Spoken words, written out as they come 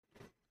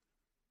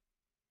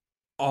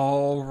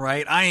All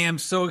right. I am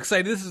so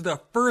excited. This is the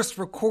first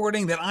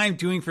recording that I'm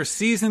doing for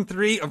season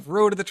 3 of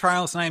Road to the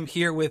Trials, and I'm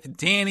here with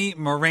Danny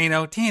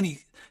Moreno. Danny,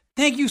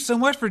 thank you so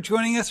much for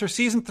joining us for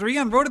season 3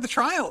 on Road to the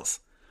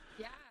Trials.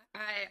 Yeah,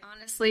 I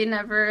honestly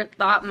never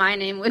thought my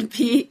name would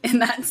be in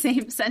that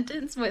same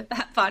sentence with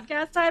that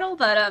podcast title,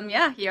 but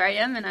yeah, here I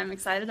am, and I'm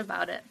excited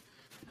about it.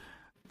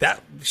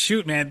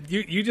 Shoot, man,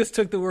 you just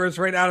took the words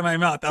right out of my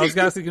mouth. That was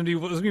going to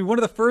be one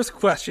of the first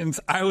questions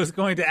I was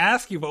going to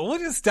ask you, but we'll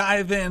just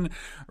dive in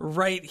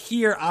right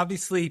here.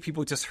 Obviously,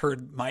 people just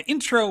heard my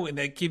intro, and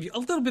that gave you a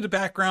little bit of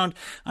background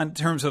on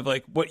terms of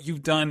like what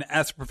you've done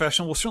as a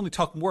professional. We'll certainly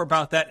talk more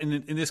about that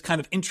in this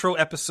kind of intro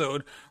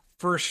episode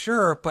for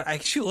sure. But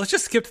let's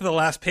just skip to the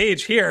last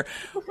page here.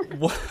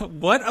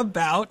 What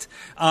about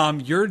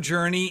your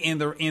journey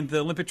and the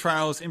Olympic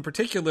trials in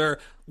particular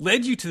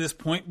led you to this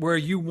point where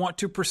you want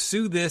to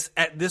pursue this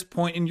at this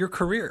point in your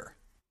career?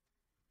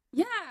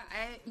 Yeah,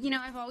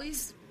 I've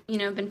always,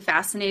 been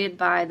fascinated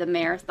by the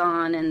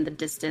marathon and the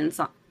distance,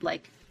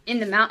 like in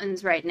the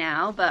mountains right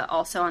now, but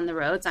also on the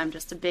roads. I'm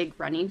just a big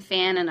running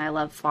fan, and I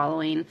love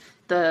following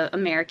the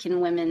American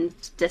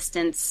women's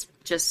distance,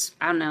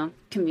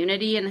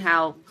 community and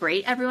how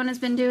great everyone has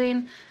been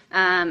doing,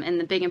 and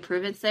the big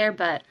improvements there.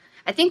 But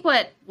I think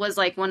what was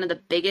like one of the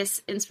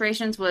biggest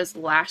inspirations was the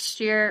last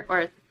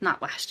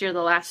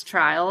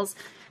trials.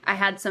 I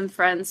had some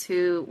friends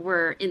who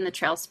were in the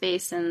trail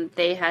space, and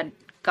they had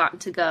gotten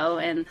to go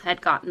and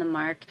had gotten the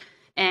mark.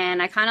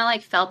 And I kind of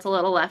like felt a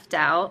little left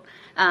out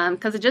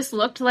because it just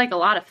looked like a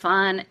lot of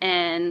fun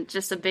and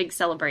just a big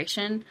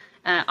celebration.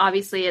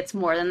 Obviously, it's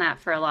more than that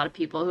for a lot of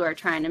people who are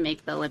trying to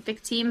make the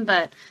Olympic team,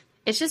 but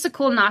it's just a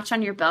cool notch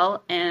on your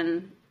belt.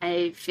 And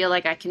I feel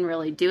like I can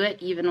really do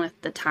it even with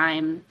the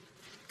time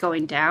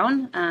going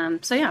down.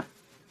 So yeah.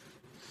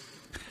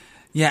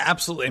 Yeah,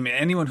 absolutely. I mean,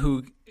 anyone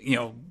who,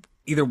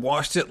 either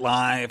watched it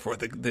live or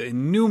the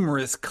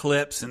numerous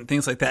clips and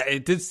things like that,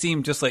 it did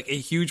seem just like a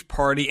huge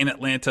party in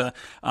Atlanta,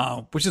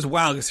 which is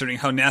wild considering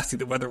how nasty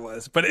the weather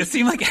was. But it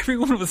seemed like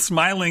everyone was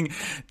smiling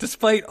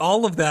despite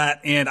all of that.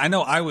 And I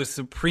know I was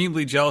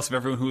supremely jealous of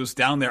everyone who was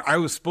down there. I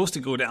was supposed to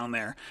go down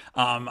there.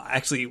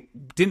 I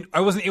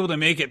wasn't able to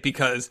make it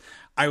because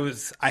I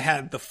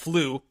had the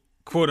flu,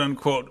 quote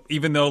unquote,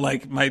 even though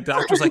like my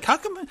doctor's like, how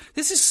come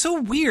this is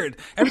so weird?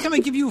 Every time I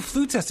give you a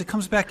flu test, it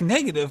comes back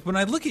negative. When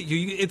I look at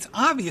you, it's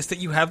obvious that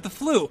you have the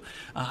flu.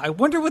 I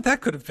wonder what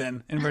that could have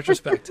been in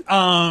retrospect.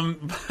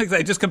 Because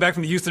I just come back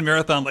from the Houston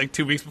Marathon like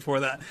 2 weeks before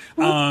that.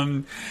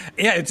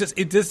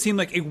 It does seem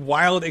like a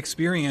wild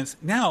experience.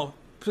 Now,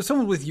 for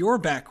someone with your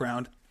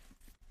background,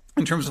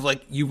 in terms of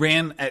like you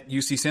ran at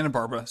UC Santa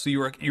Barbara, so you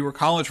were a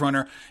college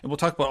runner, and we'll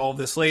talk about all of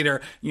this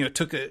later.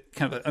 Took a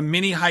kind of a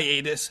mini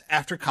hiatus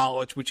after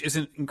college, which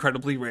isn't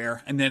incredibly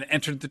rare, and then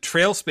entered the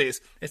trail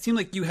space. It seemed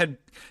like you had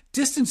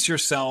distanced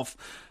yourself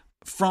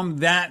from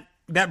that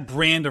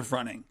brand of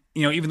running.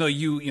 Even though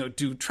you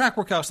do track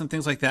workouts and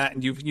things like that,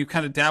 and you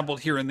kind of dabbled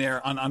here and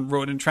there on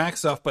road and track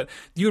stuff, but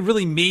you had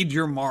really made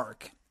your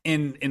mark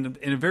in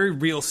a very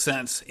real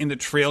sense in the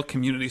trail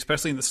community,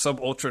 especially in the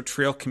sub-ultra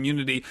trail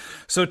community.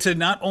 So to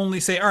not only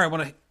say, all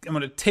right, I'm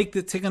going to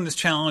take on this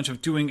challenge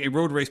of doing a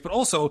road race, but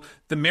also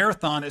the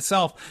marathon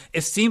itself,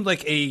 it seemed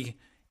like a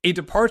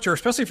departure,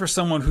 especially for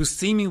someone who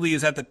seemingly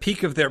is at the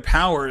peak of their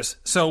powers.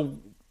 So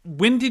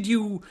when did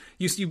you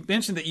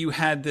mentioned that you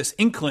had this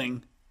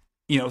inkling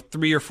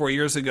 3 or 4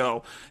 years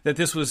ago that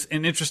this was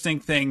an interesting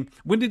thing.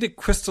 When did it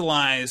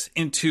crystallize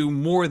into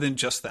more than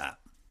just that?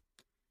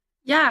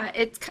 Yeah,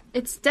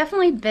 it's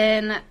definitely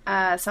been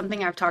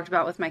something I've talked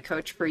about with my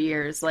coach for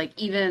years, like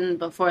even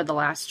before the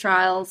last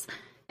trials.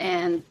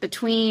 And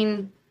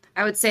between,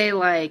 I would say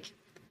like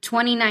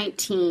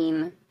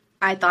 2019,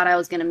 I thought I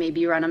was going to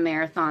maybe run a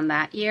marathon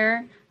that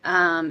year.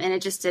 And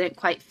it just didn't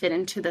quite fit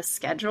into the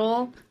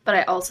schedule. But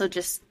I also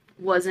just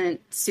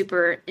wasn't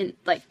super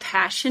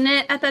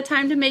passionate at that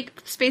time to make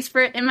space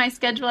for it in my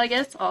schedule, I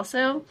guess,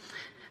 also.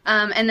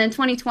 And then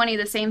 2020,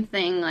 the same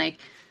thing, like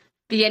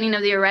beginning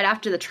of the year, right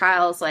after the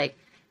trials, like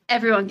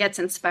everyone gets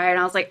inspired.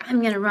 I was like,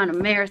 I'm going to run a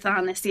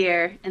marathon this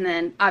year. And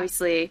then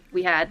obviously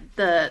we had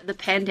the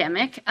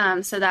pandemic.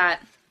 So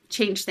that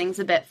changed things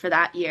a bit for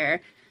that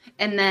year.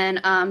 And then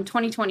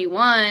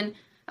 2021,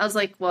 I was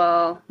like,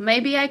 well,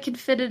 maybe I could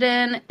fit it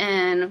in.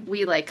 And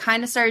we like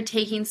kind of started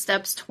taking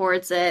steps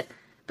towards it.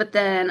 But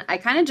then I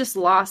kind of just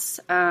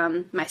lost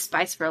my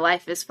spice for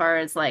life as far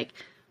as like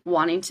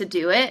wanting to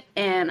do it.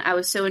 And I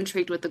was so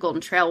intrigued with the Golden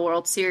Trail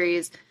World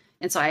Series.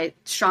 And so I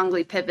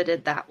strongly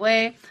pivoted that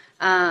way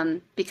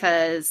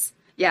because,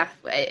 yeah,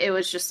 it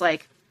was just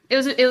like, it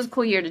was a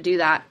cool year to do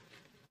that.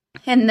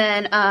 And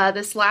then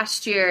this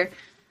last year,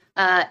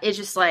 it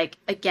just like,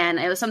 again,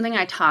 it was something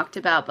I talked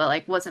about, but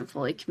like wasn't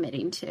fully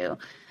committing to.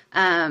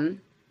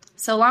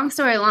 So long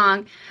story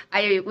long,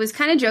 I was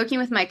kind of joking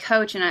with my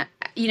coach, and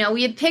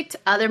we had picked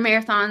other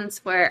marathons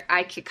where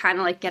I could kind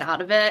of like get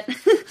out of it.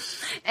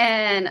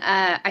 And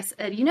I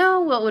said,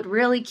 what would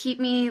really keep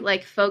me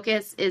like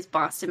focused is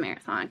Boston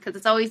Marathon, because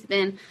it's always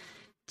been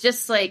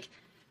just like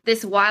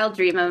this wild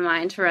dream of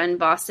mine to run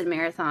Boston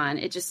Marathon.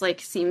 It just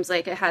like seems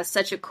like it has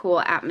such a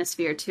cool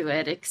atmosphere to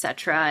it,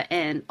 etc.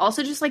 And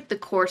also just like the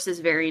course is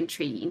very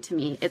intriguing to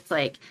me. It's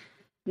like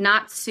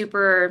not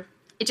super,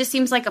 it just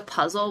seems like a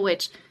puzzle,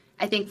 which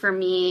I think for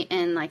me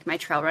in like my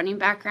trail running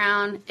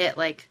background, it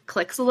like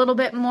clicks a little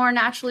bit more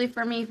naturally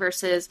for me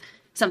versus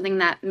something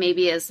that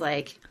maybe is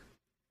like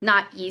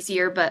not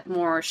easier but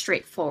more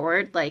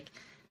straightforward, like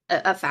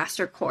a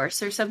faster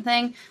course or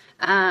something.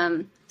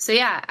 So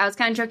yeah, I was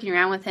kind of joking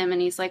around with him and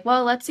he's like,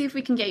 well, let's see if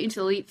we can get you to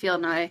the elite field.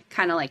 And I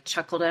kind of like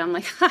chuckled and I'm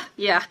like,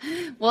 yeah,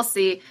 we'll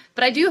see.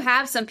 But I do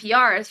have some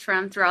PRs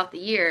from throughout the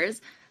years.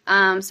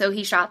 So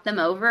he shot them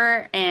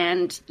over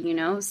and, you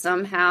know,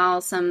 somehow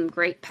some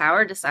great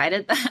power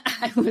decided that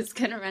I was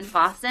going to run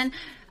Boston.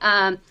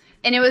 And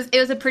it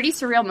was a pretty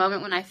surreal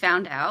moment when I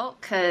found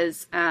out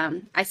because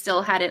I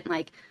still hadn't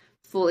like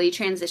fully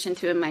transitioned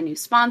to my new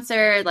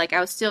sponsor. Like I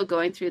was still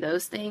going through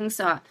those things.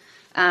 So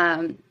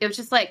it was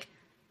just like,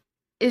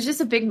 it was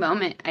just a big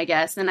moment, I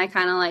guess. And I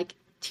kind of like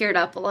teared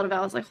up a little bit.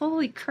 I was like,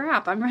 holy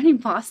crap, I'm running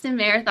Boston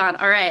Marathon.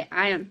 All right,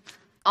 I am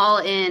all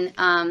in.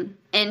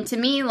 And to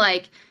me,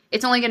 like,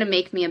 it's only going to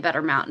make me a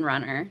better mountain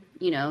runner,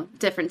 you know,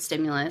 different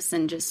stimulus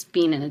and just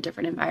being in a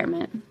different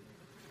environment.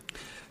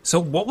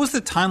 So what was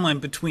the timeline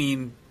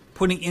between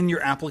putting in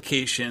your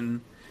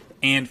application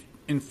and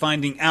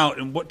finding out?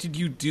 And what did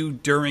you do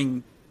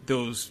during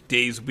those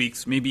days,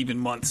 weeks, maybe even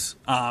months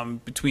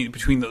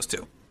between those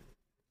two?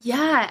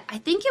 Yeah, I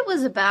think it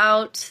was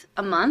about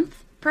a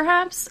month,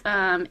 perhaps.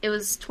 It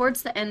was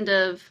towards the end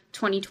of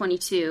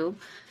 2022.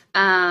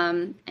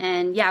 And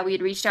yeah, we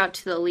had reached out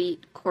to the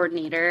elite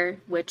coordinator,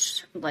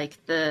 which like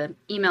the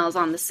email is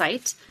on the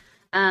site.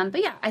 But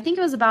yeah, I think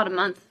it was about a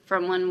month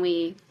from when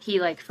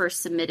he like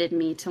first submitted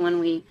me to when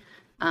we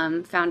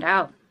found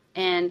out.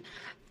 And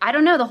I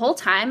don't know, the whole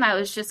time I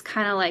was just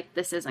kind of like,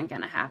 this isn't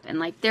going to happen.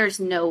 Like, there's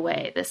no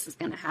way this is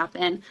going to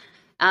happen.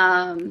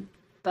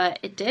 But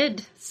it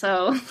did,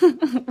 so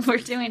we're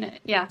doing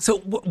it. Yeah. So,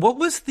 what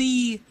was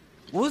the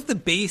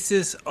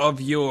basis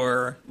of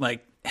your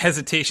like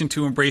hesitation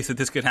to embrace that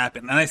this could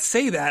happen? And I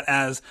say that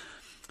as,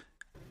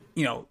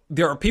 you know,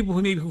 there are people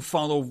who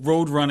follow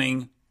road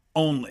running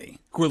only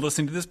who are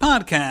listening to this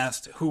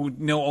podcast who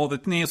know all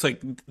the names.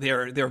 Like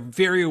they're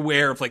very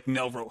aware of like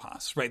Nel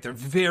Rojas, right? They're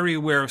very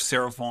aware of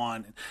Sarah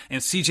Vaughn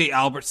and CJ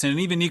Albertson and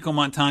even Nico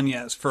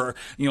Montañez for,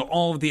 you know,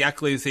 all of the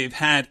accolades they've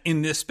had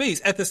in this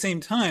space. At the same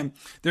time,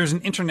 there's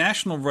an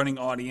international running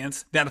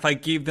audience that if I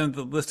gave them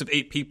the list of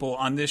 8 people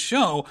on this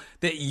show,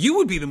 that you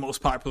would be the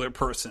most popular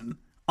person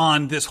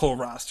on this whole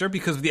roster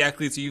because of the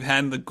accolades that you've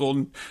had in the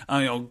Golden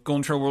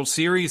Trail World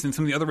Series and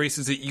some of the other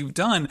races that you've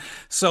done.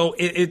 So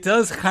it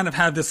does kind of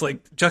have this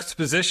like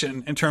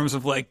juxtaposition in terms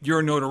of like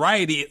your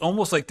notoriety. It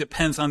almost like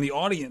depends on the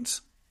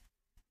audience.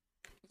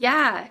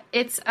 Yeah,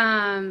 it's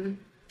yeah,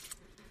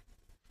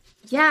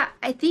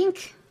 I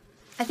think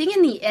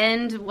in the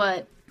end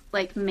what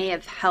like may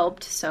have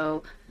helped.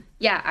 So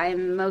yeah,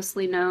 I'm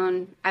mostly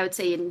known, I would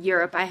say in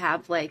Europe I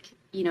have like,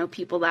 you know,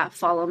 people that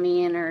follow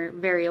me and are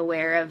very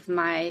aware of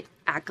my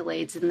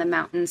accolades in the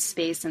mountain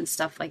space and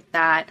stuff like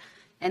that.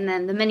 And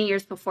then the many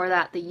years before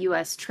that, the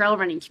U.S. trail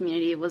running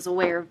community was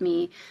aware of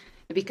me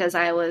because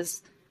I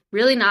was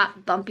really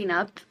not bumping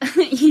up,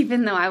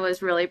 even though I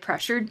was really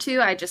pressured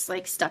to. I just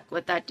like stuck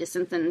with that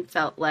distance and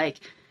felt like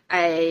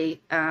I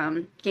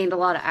gained a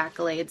lot of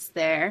accolades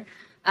there.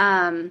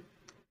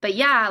 But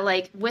yeah,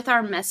 like with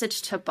our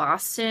message to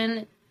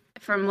Boston,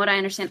 from what I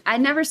understand, I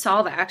never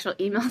saw the actual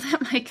email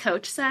that my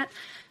coach sent,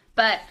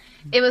 but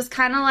it was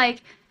kind of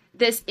like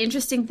this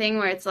interesting thing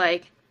where it's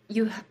like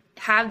you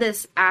have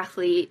this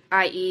athlete,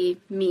 i.e.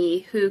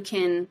 me,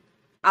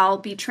 I'll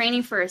be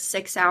training for a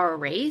 6-hour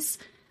race,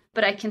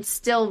 but I can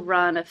still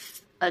run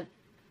a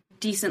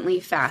decently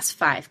fast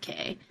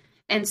 5K.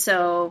 And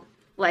so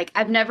like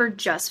I've never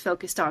just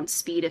focused on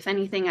speed. If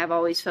anything, I've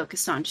always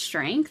focused on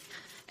strength.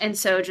 And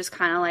so just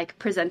kind of like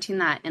presenting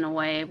that in a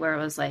way where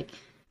it was like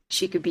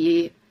she could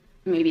be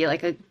maybe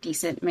like a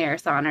decent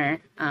marathoner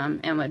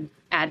and would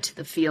add to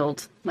the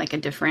field like a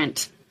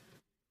different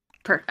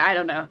I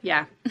don't know.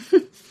 Yeah.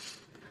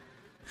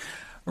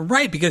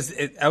 Right, because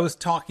I was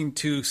talking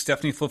to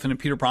Stephanie Fliffen and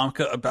Peter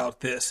Bromka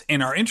about this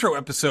in our intro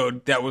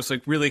episode that was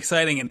like really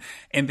exciting,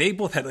 and they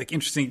both had like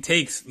interesting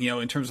takes, you know,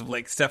 in terms of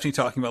like Stephanie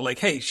talking about like,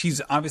 hey,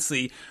 she's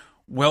obviously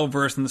well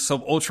versed in the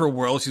sub ultra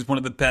world. She's one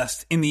of the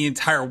best in the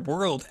entire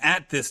world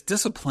at this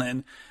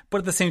discipline. But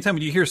at the same time,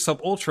 when you hear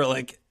sub ultra,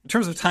 like in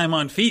terms of time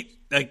on feet,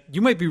 like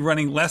you might be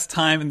running less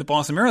time in the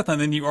Boston Marathon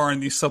than you are in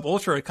these sub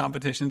ultra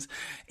competitions.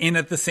 And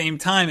at the same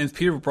time, as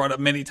Peter brought up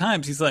many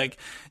times, he's like,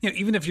 you know,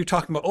 even if you're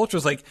talking about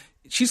ultras, like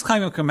she's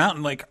climbing up a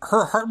mountain, like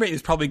her heart rate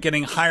is probably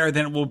getting higher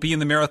than it will be in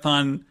the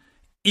marathon,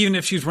 even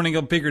if she's running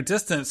a bigger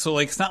distance. So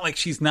like, it's not like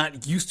she's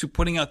not used to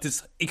putting out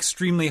this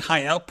extremely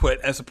high output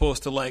as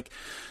opposed to like,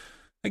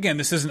 again,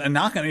 this isn't a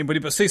knock on anybody,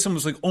 but say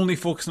someone's like only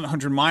focused on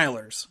 100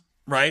 milers,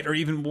 right? Or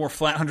even more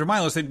flat 100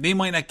 milers, they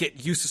might not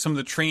get used to some of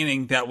the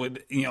training that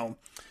would, you know,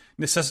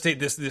 necessitate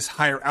this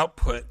higher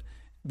output.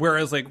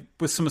 Whereas like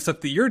with some of the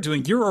stuff that you're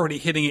doing, you're already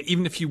hitting it,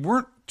 even if you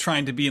weren't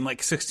trying to be in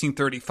like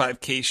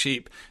 1635K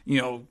shape,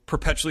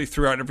 perpetually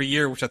throughout every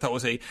year, which I thought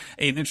was an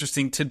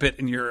interesting tidbit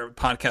in your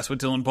podcast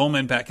with Dylan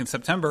Bowman back in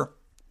September.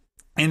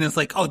 And it's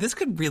like, oh, this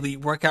could really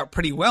work out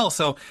pretty well.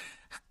 So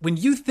when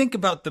you think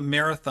about the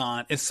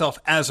marathon itself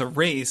as a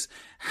race,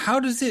 how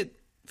does it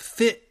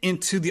fit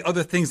into the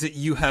other things that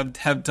you have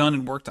done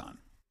and worked on?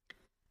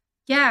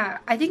 Yeah,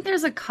 I think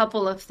there's a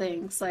couple of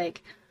things.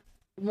 Like,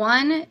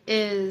 one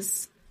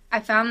is I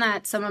found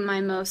that some of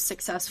my most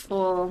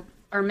successful,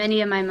 or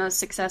many of my most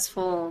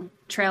successful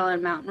trail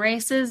and mountain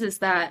races, is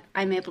that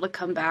I'm able to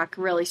come back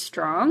really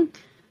strong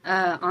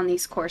on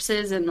these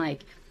courses and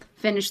like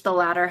finish the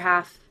latter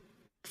half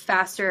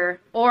faster,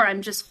 or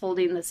I'm just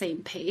holding the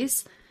same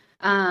pace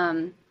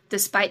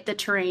despite the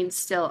terrain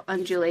still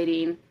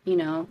undulating,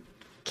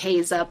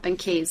 K's up and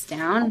K's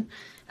down.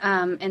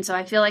 And so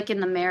I feel like in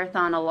the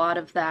marathon, a lot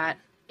of that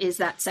is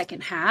that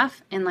second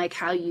half and like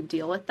how you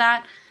deal with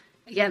that.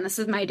 Again, this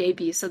is my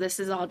debut, so this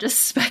is all just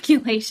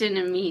speculation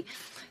and me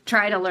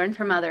trying to learn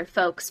from other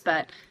folks.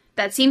 But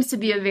that seems to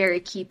be a very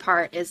key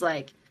part, is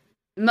like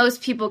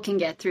most people can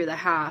get through the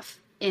half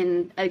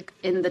in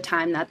the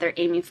time that they're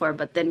aiming for,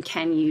 but then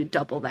can you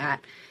double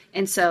that?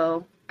 And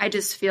so I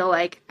just feel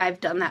like I've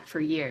done that for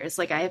years.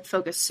 Like I have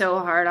focused so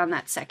hard on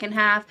that second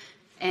half,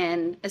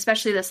 and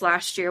especially this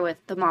last year with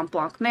the Mont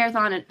Blanc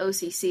Marathon and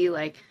OCC,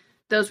 like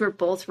those were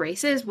both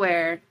races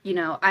where,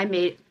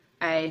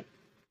 I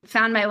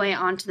found my way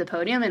onto the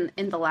podium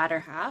in the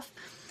latter half.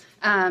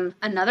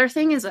 Another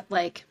thing is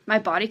like my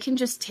body can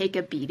just take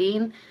a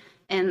beating,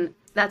 and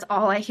that's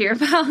all I hear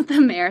about the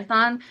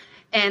marathon.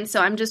 And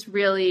so I'm just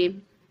really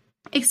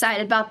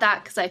excited about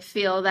that, because I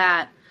feel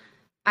that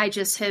I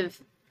just have,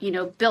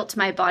 built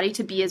my body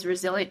to be as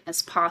resilient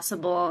as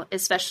possible,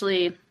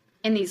 especially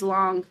in these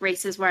long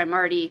races where I'm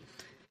already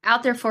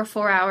out there for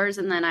 4 hours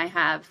and then I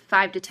have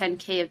 5 to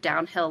 10K of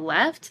downhill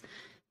left.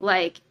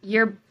 Like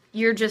you're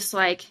just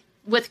like,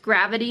 with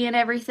gravity and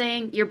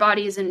everything, your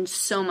body is in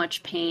so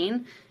much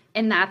pain,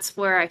 and that's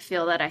where I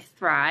feel that I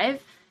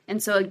thrive.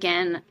 And so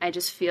again, I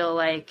just feel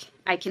like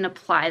I can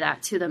apply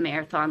that to the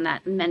marathon,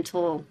 that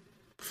mental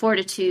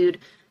fortitude,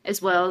 as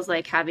well as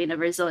like having a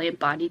resilient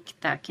body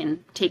that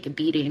can take a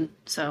beating.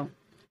 So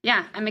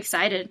yeah, I'm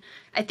excited.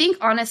 I think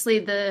honestly,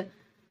 the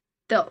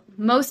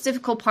most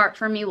difficult part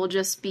for me will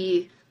just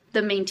be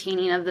the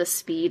maintaining of the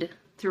speed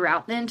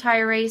throughout the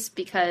entire race,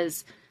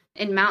 because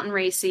in mountain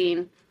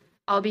racing,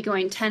 I'll be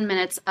going 10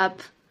 minutes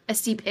up a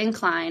steep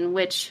incline,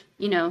 which,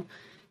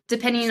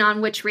 depending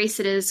on which race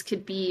it is,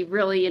 could be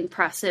really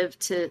impressive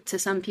to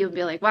some people.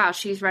 Be like, wow,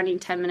 she's running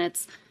 10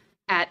 minutes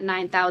at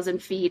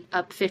 9,000 feet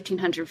up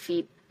 1,500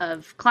 feet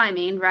of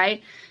climbing,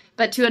 right?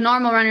 But to a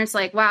normal runner, it's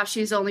like, wow,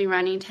 she's only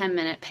running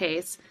 10-minute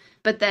pace.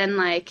 But then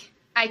like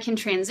I can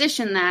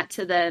transition that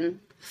to then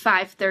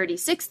 5:30,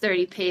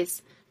 6:30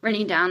 pace,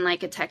 running down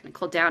like a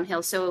technical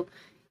downhill. So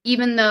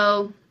even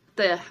though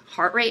the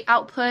heart rate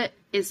output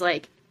is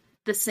like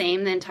the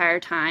same the entire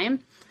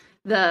time,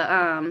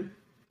 the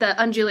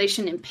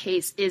undulation in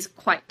pace is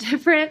quite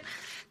different.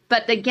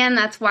 But again,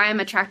 that's why I'm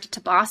attracted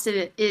to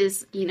Boston,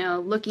 is,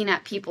 looking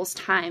at people's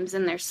times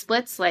and their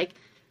splits, like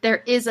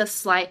there is a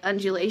slight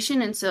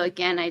undulation. And so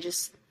again, I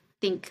just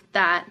think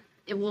that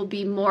it will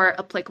be more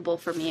applicable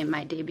for me in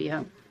my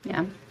debut.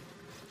 Yeah.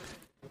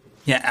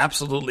 Yeah,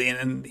 absolutely.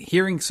 And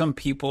hearing some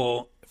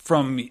people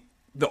from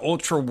the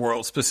ultra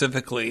world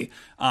specifically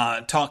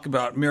talk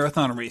about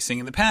marathon racing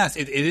in the past,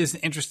 it is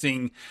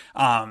interesting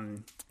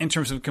in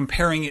terms of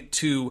comparing it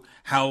to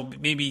how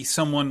maybe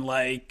someone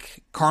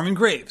like Carmen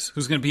Graves,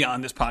 who's going to be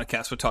on this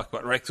podcast, would talk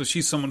about, right? So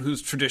she's someone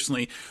who's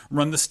traditionally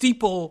run the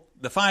steeple,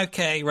 the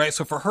 5K, right?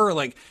 So for her,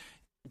 like,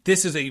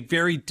 this is a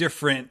very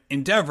different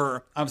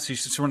endeavor. Obviously,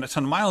 she's run a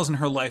ton of miles in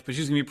her life, but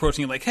she's going to be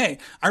approaching it like, hey,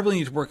 I really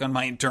need to work on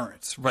my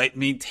endurance, right?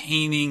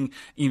 Maintaining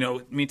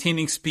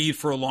speed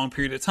for a long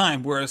period of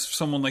time. Whereas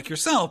someone like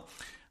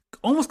yourself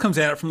almost comes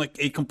at it from like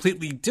a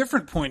completely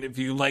different point of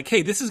view. Like,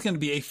 hey, this is going to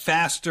be a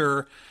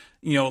faster,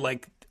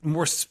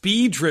 more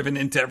speed-driven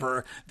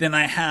endeavor than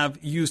I have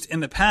used in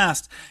the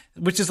past,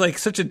 which is like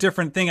such a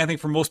different thing, I think,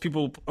 for most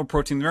people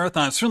approaching the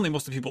marathon. Certainly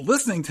most of the people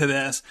listening to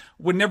this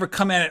would never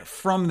come at it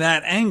from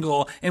that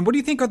angle. And what do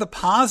you think are the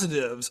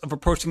positives of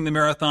approaching the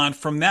marathon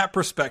from that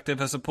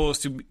perspective, as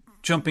opposed to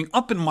jumping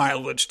up in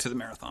mileage to the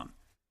marathon?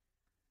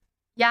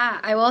 Yeah,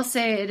 I will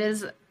say it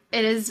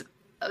is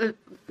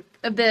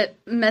a bit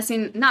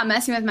not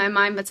messing with my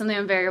mind, but something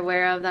I'm very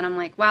aware of, that I'm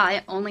like, wow,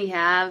 I only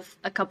have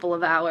a couple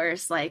of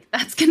hours. Like,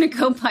 that's going to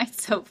go by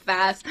so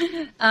fast.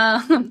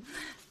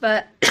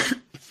 But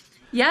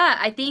yeah,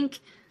 I think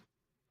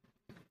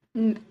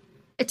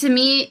to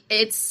me,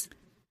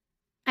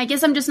 I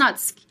guess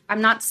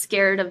I'm not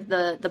scared of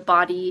the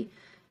body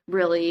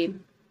really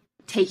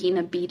taking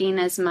a beating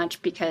as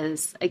much,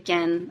 because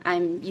again,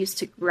 I'm used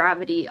to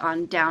gravity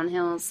on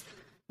downhills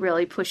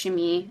really pushing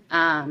me.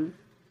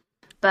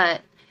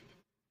 But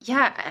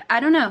yeah,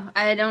 I don't know.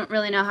 I don't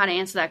really know how to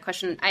answer that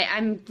question.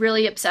 I'm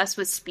really obsessed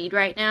with speed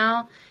right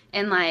now.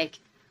 And like,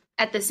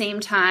 at the same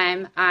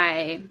time,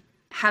 I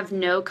have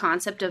no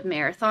concept of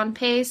marathon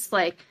pace.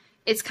 Like,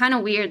 it's kind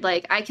of weird.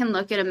 Like, I can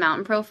look at a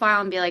mountain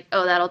profile and be like,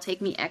 oh, that'll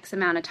take me X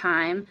amount of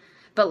time.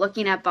 But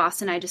looking at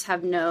Boston, I just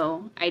have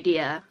no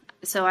idea.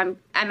 So I'm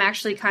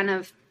actually kind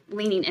of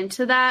leaning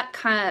into that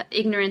kind of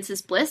ignorance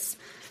is bliss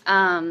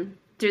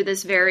through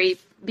this very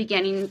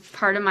beginning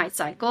part of my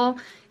cycle,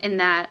 in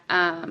that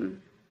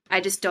I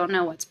just don't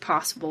know what's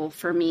possible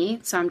for me.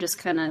 So I'm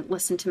just going to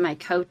listen to my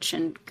coach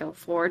and go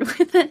forward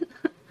with it.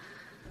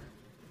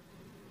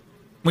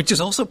 Which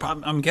is also,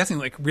 I'm guessing,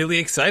 like, really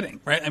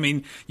exciting, right? I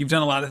mean, you've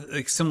done a lot of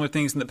like similar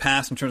things in the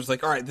past in terms of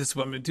like, all right, this is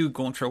what I'm going to do,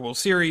 Golden Trail World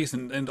Series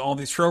and all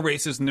these trail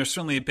races, and there's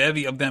certainly a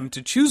bevy of them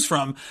to choose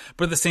from.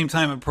 But at the same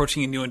time,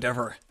 approaching a new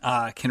endeavor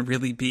can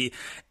really be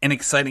an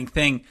exciting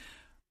thing.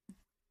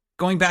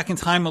 Going back in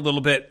time a little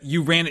bit,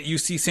 you ran at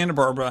UC Santa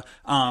Barbara,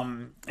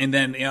 and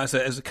then, you know, as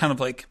a kind of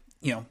like,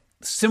 you know,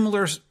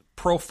 similar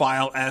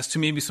profile as to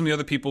maybe some of the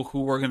other people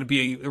who are going to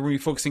be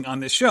focusing on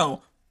this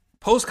show.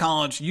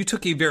 Post-college, you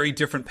took a very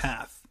different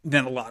path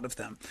than a lot of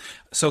them.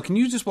 So can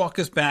you just walk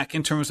us back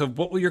in terms of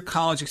what was your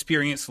college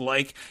experience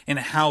like, and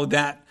how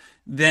that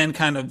then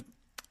kind of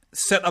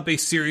set up a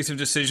series of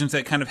decisions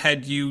that kind of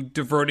had you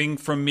diverting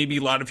from maybe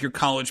a lot of your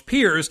college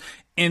peers,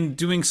 and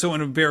doing so in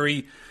a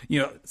very, you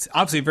know,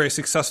 obviously a very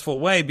successful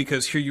way,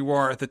 because here you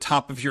are at the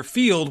top of your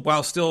field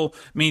while still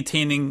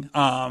maintaining,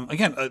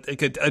 again,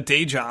 a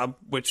day job,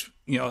 which,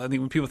 you know, I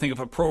think when people think of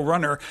a pro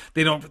runner,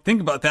 they don't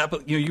think about that,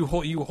 but, you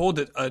know, you hold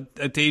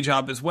a day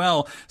job as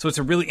well. So it's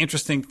a really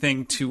interesting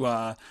thing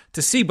to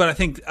see. But I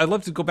think I'd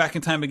love to go back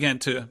in time again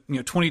to, you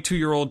know,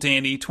 22-year-old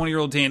Danny,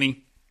 20-year-old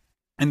Danny,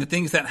 and the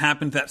things that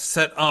happened that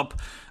set up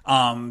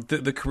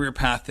the career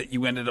path that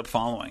you ended up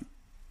following.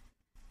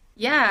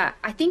 Yeah,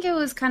 I think it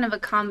was kind of a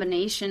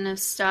combination of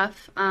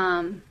stuff.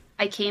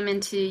 I came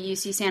into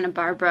UC Santa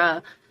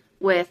Barbara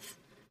with,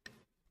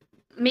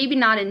 maybe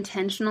not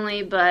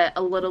intentionally, but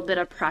a little bit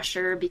of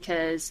pressure,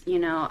 because, you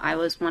know, I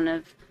was one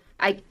of,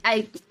 I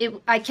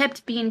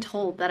kept being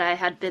told that I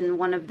had been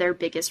one of their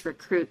biggest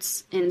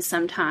recruits in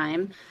some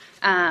time.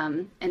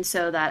 And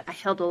so that I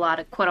held a lot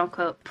of quote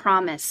unquote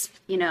promise,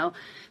 you know,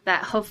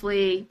 that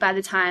hopefully by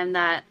the time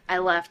that I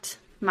left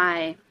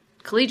my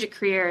collegiate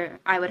career,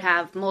 I would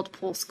have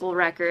multiple school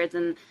records,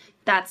 and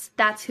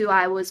that's who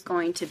I was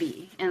going to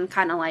be, and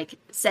kind of like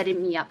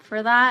setting me up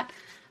for that.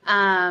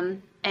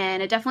 And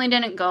it definitely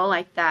didn't go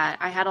like that.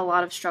 I had a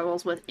lot of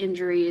struggles with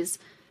injuries.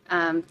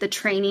 The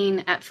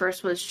training at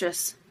first was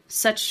just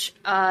such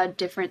a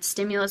different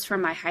stimulus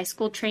from my high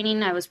school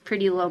training. I was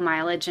pretty low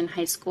mileage in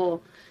high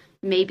school,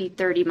 maybe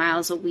 30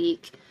 miles a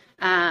week.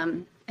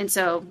 And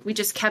so we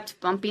just kept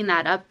bumping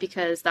that up,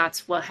 because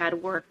that's what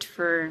had worked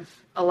for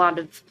a lot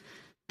of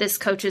this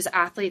coach's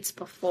athletes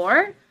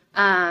before.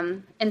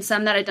 And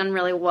some that had done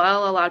really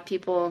well. A lot of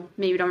people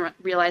maybe don't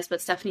realize,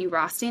 but Stephanie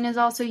Rothstein is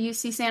also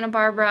UC Santa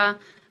Barbara,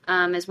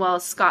 as well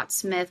as Scott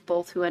Smith,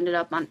 both who ended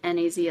up on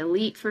NAZ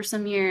Elite for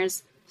some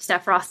years.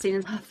 Steph Rothstein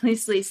is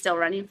obviously still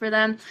running for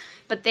them,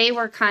 but they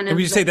were kind of.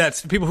 When you say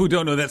that, people who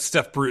don't know, that's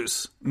Steph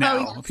Bruce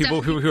now. Oh,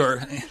 people who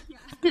are.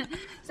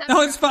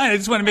 No, it's fine. I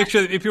just want to make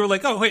sure that if you were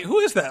like, oh, wait, who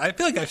is that? I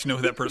feel like I should know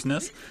who that person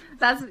is.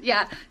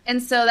 Yeah.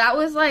 And so that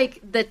was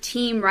like the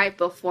team right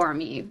before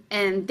me,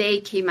 and they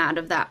came out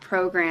of that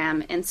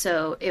program. And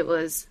so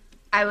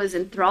I was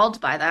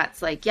enthralled by that.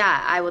 It's like,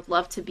 yeah, I would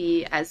love to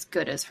be as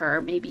good as her,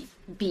 maybe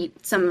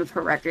beat some of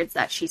her records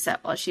that she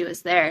set while she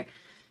was there.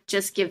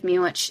 Just give me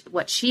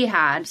what she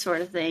had, sort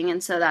of thing.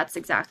 And so that's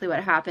exactly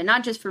what happened,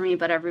 not just for me,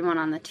 but everyone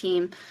on the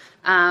team.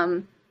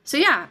 So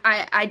yeah,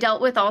 I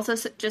dealt with also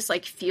just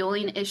like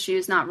fueling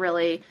issues, not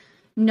really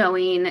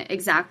knowing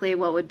exactly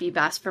what would be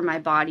best for my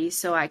body.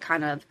 So I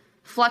kind of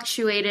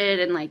fluctuated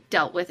and like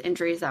dealt with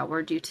injuries that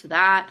were due to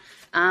that.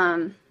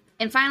 And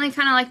finally,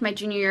 kind of like my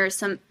junior year,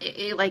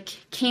 it like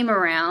came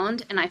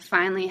around, and I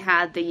finally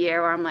had the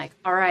year where I'm like,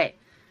 all right,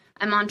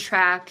 I'm on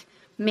track.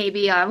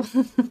 Maybe I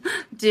will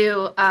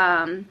do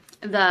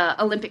the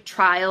Olympic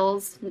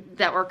trials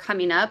that were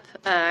coming up.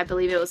 I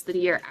believe it was the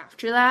year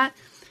after that.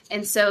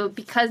 And so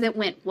because it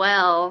went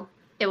well,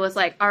 it was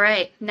like, all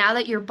right, now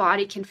that your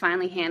body can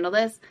finally handle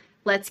this,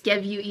 let's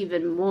give you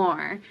even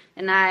more.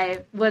 And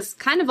I was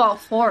kind of all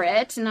for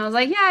it. And I was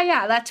like,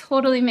 yeah, that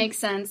totally makes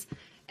sense.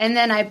 And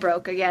then I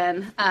broke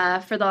again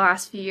for the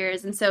last few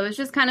years. And so it was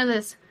just kind of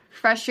this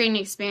frustrating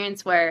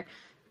experience where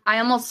I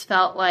almost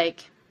felt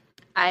like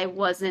I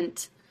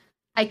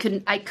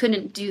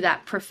couldn't do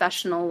that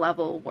professional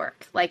level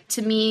work. Like,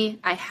 to me,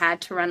 I had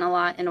to run a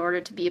lot in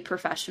order to be a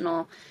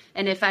professional.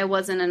 And if I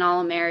wasn't an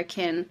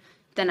All-American,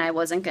 then I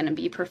wasn't going to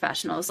be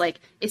professional. It was like,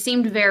 it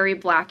seemed very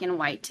black and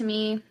white to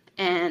me.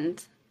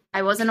 And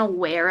I wasn't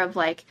aware of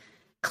like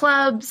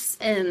clubs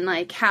and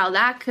like how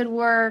that could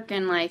work,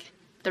 and like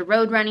the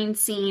road running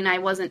scene. I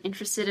wasn't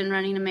interested in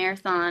running a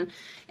marathon.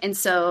 And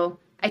so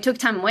I took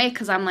time away,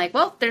 because I'm like,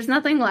 well, there's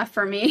nothing left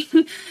for me.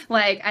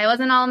 Like, I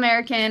was an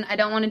All-American. I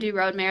don't want to do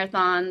road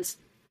marathons.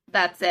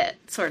 That's it,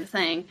 sort of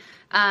thing.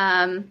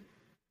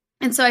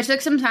 And so I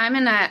took some time,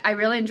 and I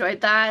really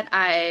enjoyed that.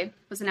 I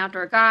was an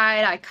outdoor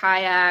guide. I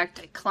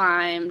kayaked. I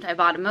climbed. I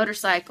bought a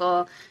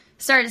motorcycle.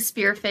 started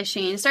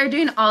spearfishing, started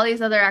doing all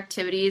these other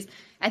activities.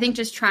 I think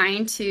just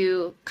trying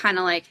to kind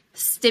of like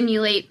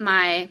stimulate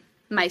my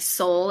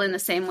soul in the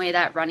same way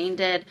that running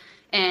did.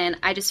 And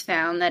I just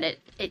found that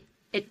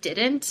it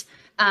didn't.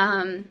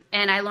 And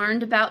I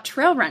learned about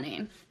trail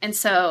running. And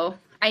so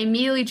I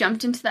immediately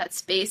jumped into that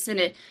space, and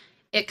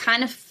it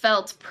kind of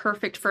felt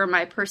perfect for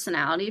my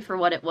personality, for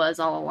what it was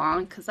all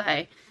along, because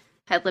I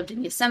had lived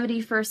in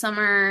Yosemite for a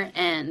summer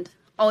and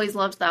always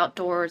loved the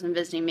outdoors and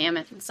visiting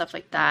Mammoth and stuff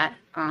like that.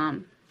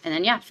 And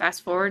then, yeah,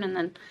 fast forward, and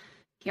then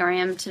here I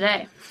am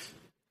today.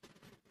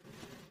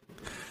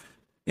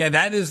 Yeah,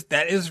 that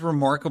is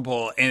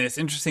remarkable, and it's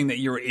interesting that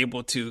you were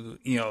able to,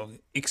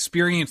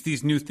 experience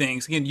these new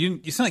things. Again,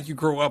 you sound like you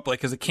grew up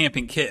like as a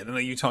camping kid, and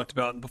like you talked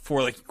about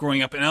before, like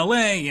growing up in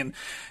LA, and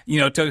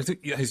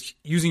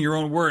using your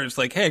own words,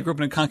 like, "Hey, I grew up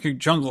in a concrete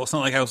jungle." It's not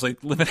like I was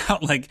like living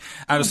out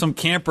of some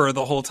camper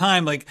the whole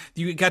time. Like,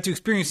 you got to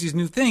experience these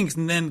new things,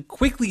 and then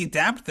quickly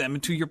adapt them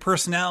into your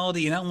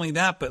personality, and not only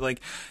that, but like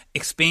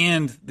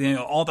expand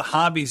all the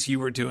hobbies you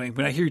were doing.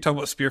 When I hear you talk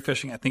about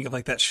spearfishing, I think of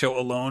like that show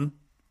Alone,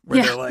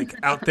 where they're like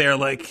out there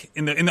like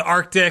in the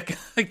Arctic,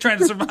 like trying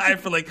to survive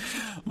for like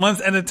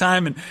months at a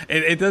time. And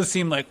it does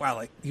seem like, wow,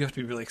 like you have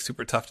to be really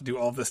super tough to do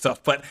all of this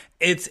stuff. But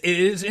it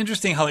is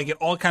interesting how like it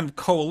all kind of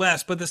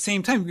coalesced, but at the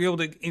same time you're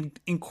able to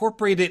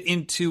incorporate it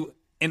into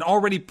an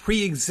already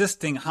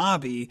pre-existing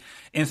hobby,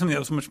 and something that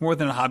was much more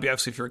than a hobby,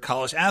 obviously, if you're a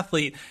college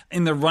athlete,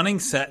 in the running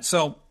set.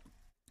 So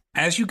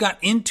as you got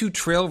into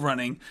trail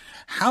running,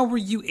 how were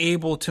you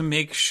able to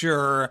make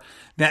sure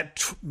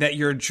that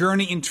your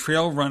journey in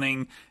trail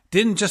running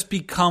didn't just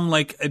become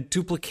like a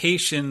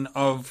duplication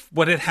of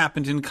what had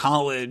happened in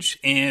college,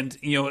 and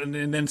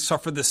and then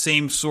suffer the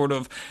same sort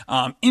of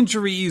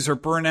injuries or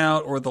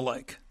burnout or the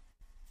like?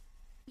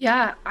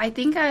 Yeah, I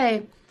think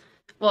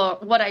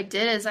what I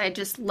did is I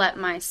just let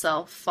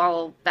myself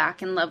fall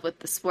back in love with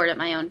the sport at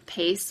my own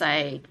pace.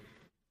 I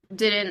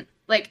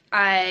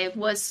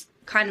was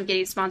kind of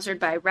getting sponsored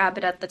by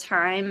Rabbit at the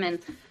time, and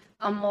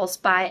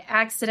almost by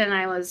accident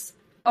I was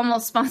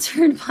almost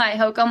sponsored by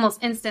Hoke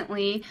almost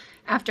instantly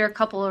after a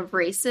couple of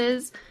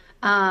races.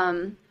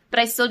 But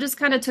I still just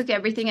kind of took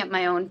everything at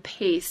my own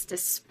pace,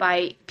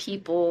 despite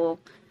people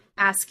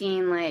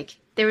asking. Like,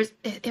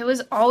 it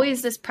was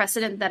always this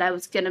precedent that I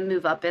was going to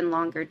move up in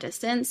longer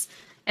distance.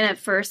 And at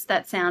first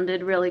that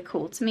sounded really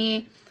cool to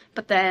me.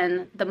 But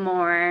then the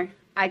more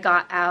I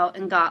got out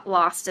and got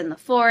lost in the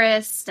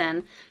forest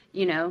and,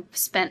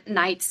 spent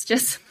nights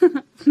just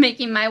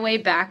making my way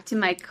back to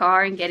my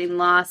car and getting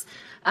lost.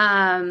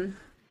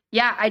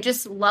 I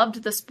just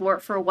loved the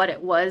sport for what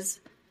it was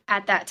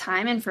at that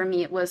time. And for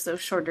me, it was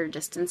those shorter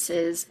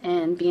distances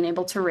and being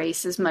able to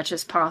race as much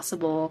as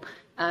possible,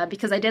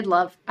 because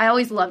I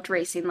always loved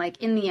racing.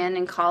 Like, in the end,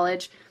 in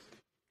college,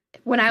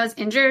 when I was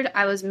injured,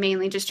 I was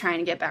mainly just trying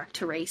to get back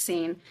to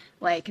racing.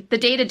 Like, the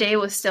day-to-day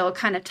was still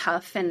kind of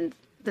tough and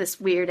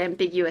this weird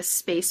ambiguous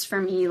space for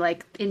me,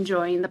 like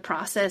enjoying the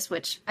process,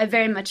 which I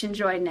very much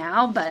enjoy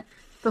now, but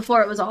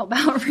before it was all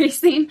about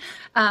racing.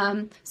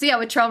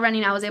 With trail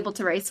running, I was able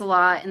to race a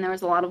lot, and there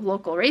was a lot of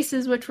local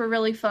races, which were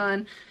really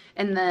fun.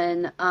 And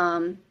then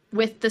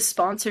with the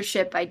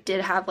sponsorship, I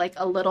did have like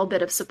a little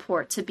bit of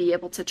support to be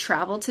able to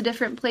travel to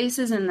different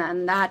places. And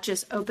then that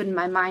just opened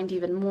my mind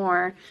even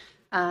more.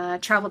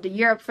 Traveled to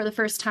Europe for the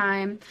first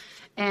time.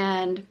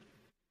 And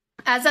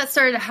as that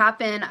started to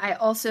happen, I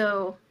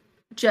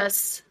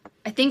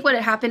think what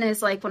had happened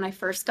is, like, when I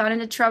first got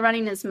into trail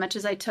running, as much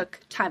as I took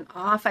time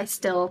off, I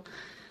still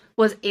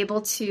was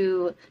able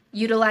to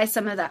utilize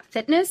some of that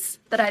fitness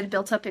that I'd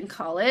built up in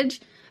college.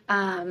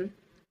 And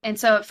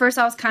so at first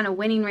I was kind of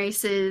winning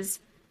races.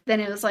 Then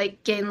it was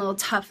like getting a little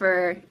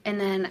tougher. And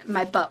then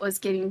my butt was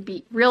getting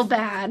beat real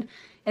bad.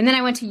 And then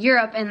I went to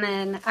Europe, and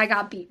then I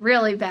got beat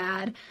really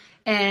bad.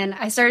 And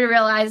I started to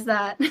realize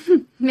that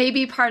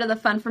maybe part of the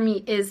fun for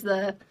me is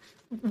the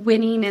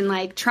winning and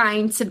like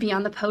trying to be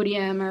on the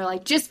podium, or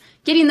like just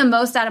getting the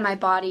most out of my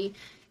body.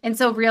 And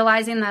so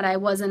realizing that I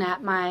wasn't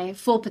at my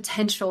full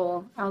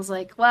potential, I was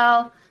like,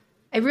 well,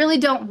 I really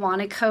don't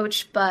want to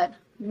coach, but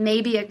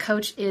maybe a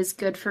coach is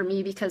good for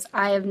me because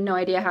I have no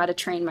idea how to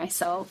train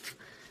myself.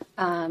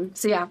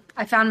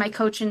 I found my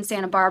coach in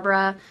Santa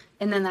Barbara,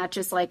 and then that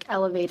just like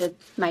elevated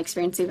my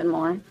experience even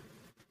more.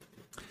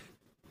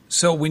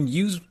 So when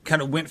you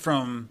kind of went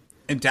from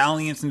a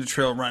dalliance into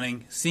trail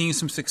running, seeing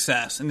some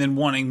success, and then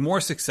wanting more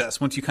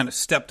success once you kind of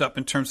stepped up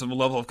in terms of the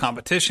level of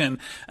competition,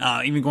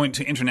 even going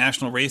to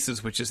international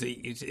races, which is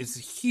a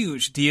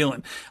huge deal.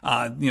 And,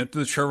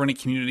 the trail running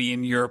community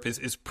in Europe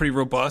is pretty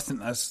robust,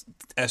 and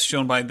as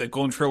shown by the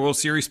Golden Trail World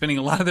Series, spending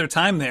a lot of their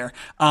time there.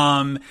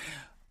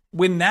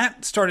 When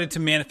that started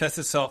to manifest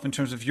itself in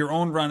terms of your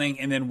own running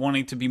and then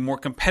wanting to be more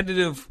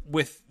competitive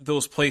with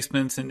those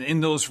placements and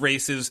in those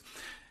races,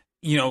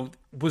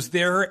 was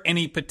there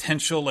any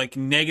potential like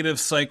negative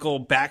cycle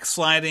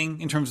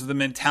backsliding in terms of the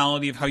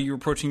mentality of how you were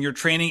approaching your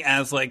training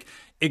as like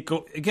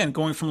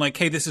going from like,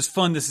 hey, this is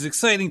fun, this is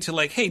exciting, to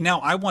like, hey, now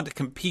I want to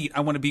compete,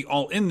 I want to be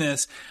all in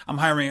this, I'm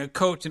hiring a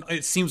coach, and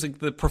it seems like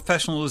the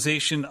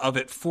professionalization of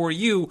it for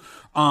you,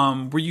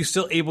 were you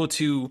still able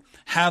to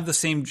have the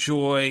same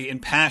joy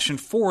and passion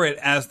for it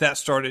as that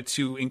started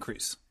to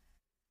increase?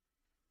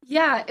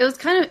 Yeah, it was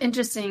kind of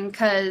interesting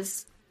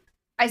because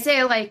I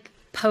say like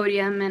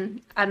podium,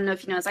 and I don't know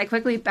if you know this, I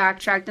quickly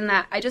backtracked in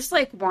that I just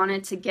like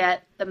wanted to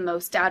get the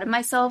most out of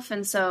myself.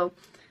 And so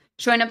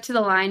showing up to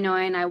the line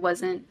knowing I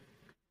wasn't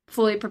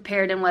fully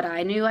prepared in what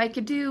I knew I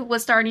could do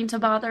was starting to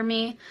bother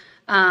me.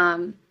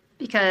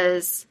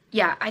 Because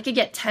yeah, I could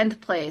get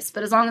 10th place,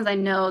 but as long as I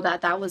know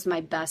that that was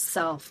my best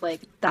self,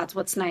 like that's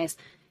what's nice.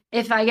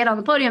 If I get on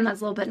the podium,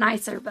 that's a little bit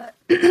nicer, but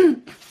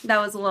that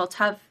was a little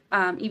tough,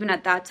 even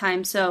at that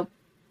time. So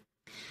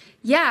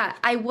yeah,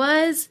 I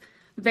was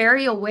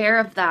very aware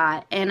of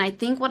that. And I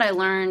think what I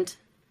learned,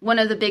 one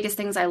of the biggest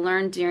things I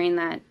learned during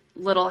that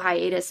little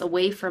hiatus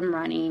away from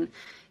running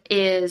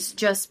is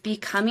just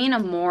becoming a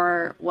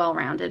more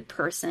well-rounded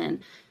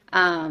person.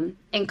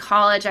 In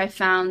college, I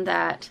found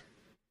that,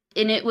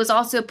 and it was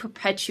also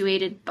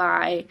perpetuated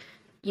by,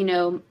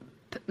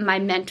 my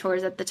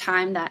mentors at the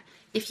time, that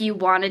if you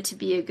wanted to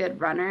be a good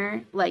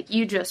runner, like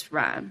you just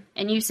run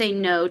and you say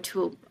no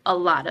to a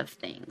lot of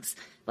things,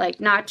 like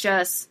not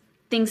just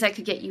things that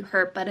could get you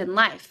hurt, but in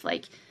life,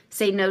 like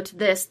say no to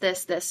this,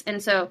 this, this.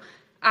 And so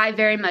I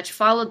very much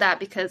followed that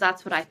because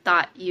that's what I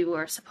thought you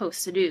were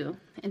supposed to do.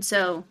 And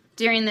so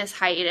during this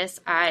hiatus,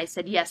 I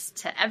said yes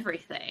to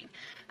everything.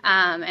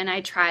 And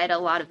I tried a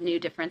lot of new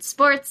different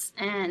sports,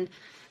 and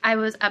I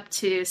was up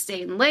to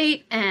staying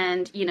late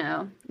and,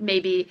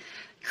 maybe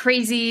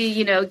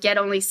crazy, get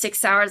only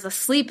 6 hours of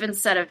sleep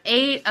instead of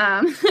 8.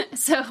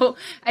 So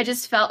I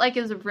just felt like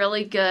it was a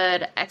really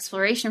good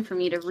exploration for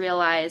me to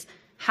realize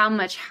how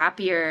much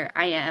happier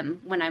I am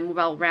when I'm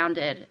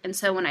well-rounded. And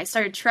so when I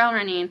started trail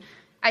running,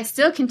 I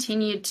still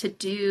continued to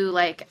do,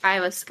 like, I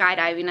was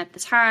skydiving at the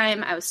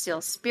time, I was still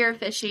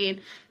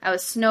spearfishing, I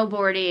was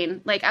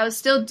snowboarding, like, I was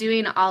still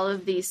doing all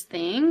of these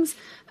things.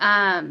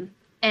 And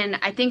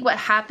I think what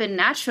happened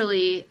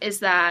naturally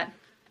is that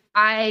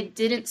I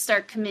didn't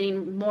start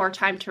committing more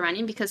time to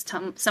running because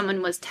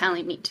someone was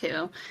telling me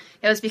to.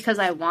 It was because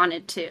I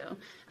wanted to.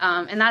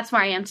 And that's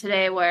where I am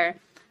today, where,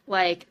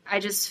 like,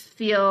 I just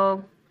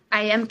feel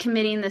I am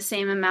committing the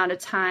same amount of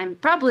time,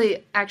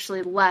 probably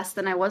actually less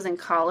than I was in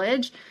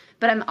college,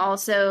 but I'm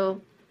also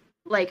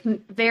like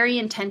very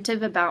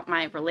attentive about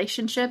my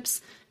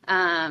relationships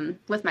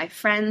with my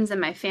friends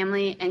and my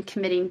family, and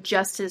committing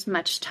just as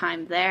much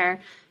time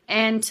there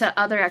and to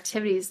other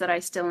activities that I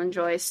still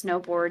enjoy,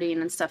 snowboarding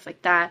and stuff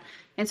like that.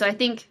 And so I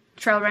think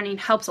trail running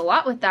helps a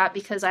lot with that,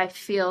 because I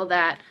feel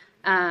that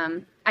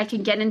I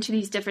can get into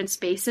these different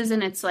spaces,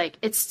 and it's like,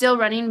 it's still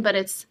running, but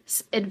it's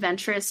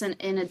adventurous and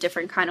in a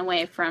different kind of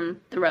way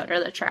from the road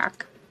or the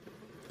track.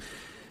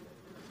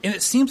 And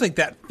it seems like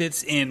that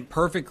fits in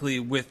perfectly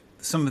with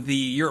some of the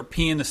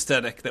European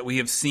aesthetic that we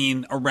have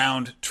seen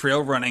around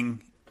trail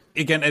running,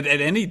 again, at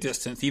any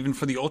distance, even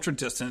for the ultra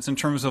distance, in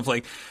terms of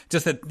like,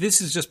 just that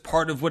this is just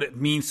part of what it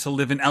means to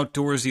live an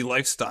outdoorsy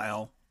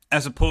lifestyle,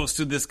 as opposed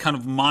to this kind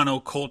of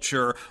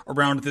monoculture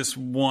around this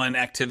one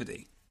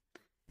activity.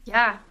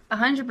 Yeah,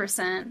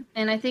 100%.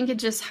 And I think it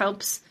just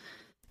helps,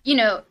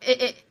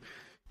 it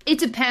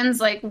depends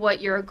like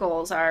what your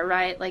goals are,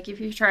 right? Like if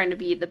you're trying to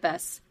be the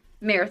best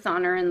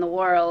marathoner in the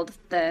world,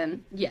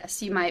 then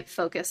yes, you might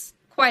focus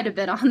quite a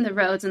bit on the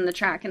roads and the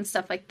track and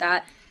stuff like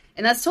that.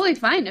 And that's totally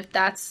fine if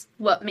that's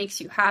what makes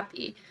you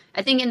happy.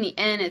 I think in the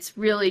end, it's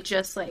really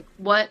just like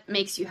what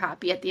makes you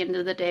happy at the end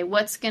of the day.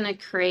 What's going to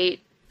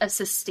create a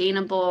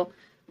sustainable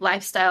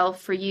lifestyle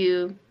for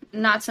you,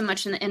 not so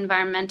much in the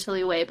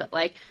environmentally way, but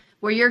like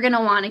where you're going to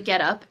want to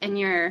get up and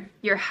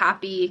you're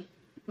happy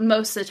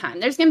most of the time.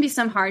 There's going to be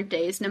some hard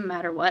days no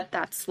matter what.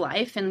 That's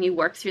life, and you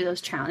work through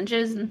those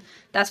challenges, and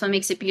that's what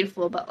makes it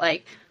beautiful. But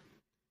like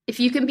if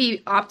you can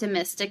be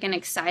optimistic and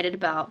excited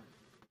about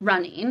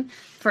running,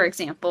 for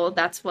example,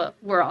 that's what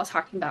we're all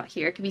talking about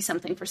here. It could be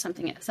something for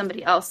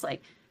somebody else.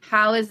 Like,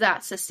 how is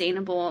that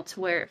sustainable to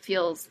where it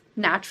feels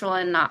natural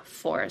and not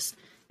forced?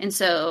 And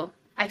so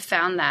I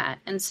found that.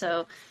 And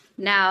so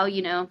now,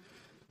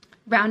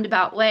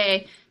 roundabout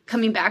way,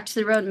 coming back to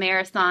the road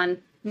marathon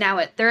now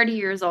at 30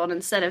 years old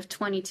instead of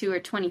 22 or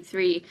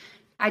 23,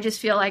 I just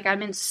feel like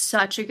I'm in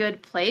such a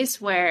good place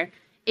where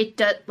it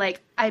does,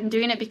 like, I'm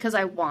doing it because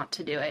I want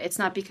to do it. It's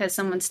not because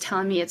someone's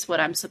telling me it's what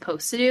I'm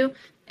supposed to do.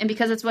 And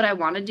because it's what I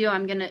want to do,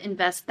 I'm going to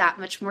invest that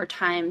much more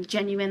time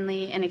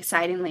genuinely and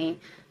excitingly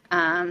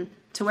to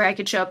where I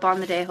could show up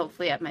on the day,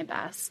 hopefully at my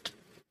best.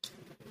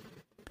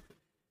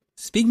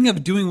 Speaking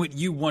of doing what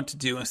you want to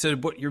do instead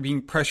of what you're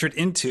being pressured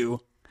into,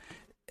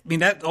 I mean,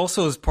 that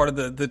also is part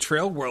of the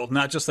trail world,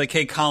 not just like,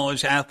 hey,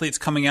 college athletes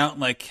coming out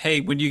and like,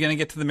 hey, when are you going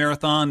to get to the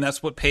marathon?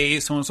 That's what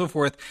pays, so on and so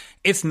forth.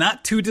 It's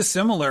not too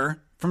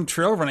dissimilar from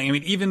trail running. I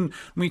mean, even when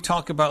we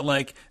talk about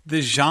like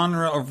the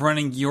genre of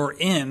running you're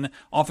in,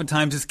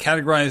 oftentimes it's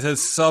categorized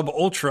as sub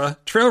ultra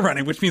trail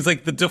running, which means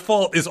like the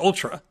default is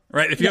ultra,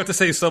 right? If you have to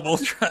say sub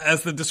ultra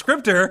as the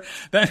descriptor,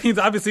 that means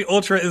obviously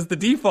ultra is the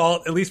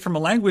default, at least from a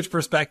language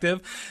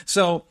perspective.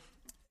 So,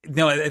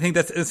 no, I think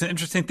it's an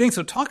interesting thing.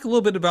 So talk a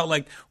little bit about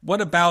like,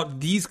 what about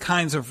these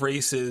kinds of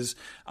races,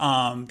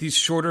 these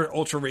shorter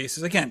ultra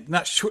races? Again,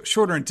 not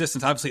shorter in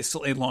distance. Obviously, it's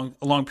still a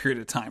long period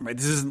of time, right?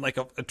 This isn't like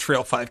a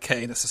trail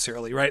 5K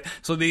necessarily, right?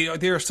 So they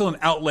are still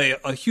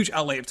a huge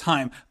outlay of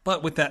time.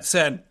 But with that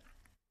said,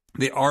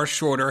 they are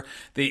shorter.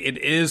 It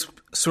is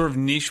sort of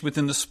niche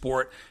within the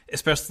sport,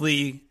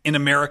 especially in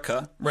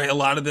America, right? A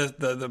lot of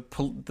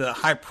the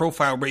high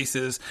profile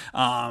races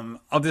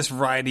of this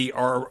variety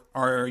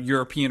are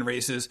European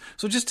races.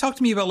 So just talk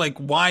to me about like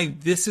why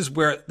this is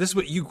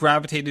what you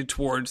gravitated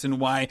towards, and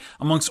why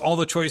amongst all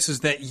the choices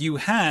that you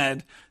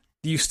had,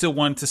 you still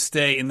wanted to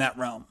stay in that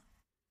realm.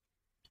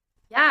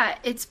 Yeah,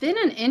 it's been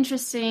an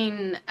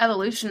interesting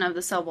evolution of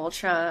the sub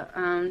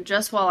ultra.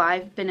 Just while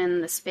I've been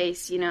in the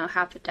space,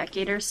 half a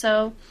decade or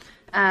so,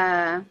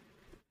 I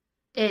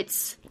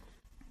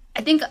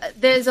think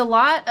there's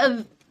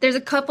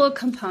a couple of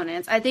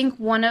components. I think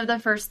one of the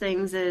first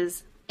things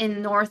is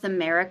in North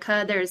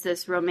America, there's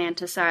this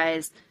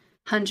romanticized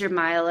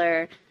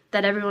 100-miler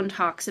that everyone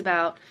talks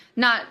about.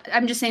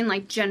 I'm just saying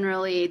like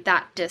generally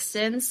that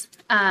distance.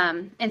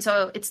 And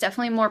so it's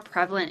definitely more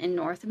prevalent in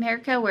North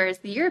America, whereas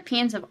the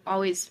Europeans have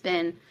always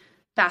been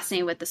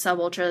fascinated with the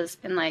sub-ultras.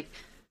 And like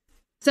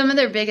some of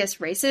their biggest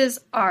races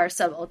are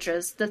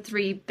sub-ultras, the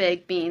three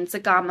big being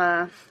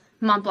Zagama,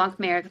 Mont Blanc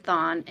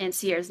Marathon, and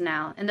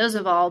Sierre-Zinal. And those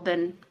have all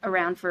been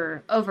around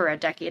for over a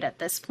decade at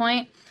this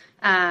point.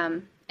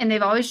 And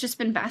they've always just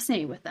been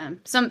fascinated with them.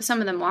 Some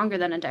of them longer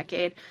than a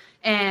decade.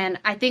 And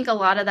I think a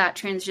lot of that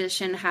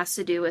transition has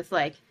to do with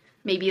like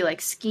maybe like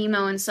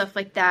Schemo and stuff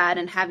like that,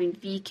 and having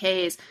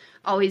VKs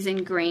always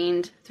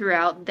ingrained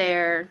throughout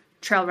their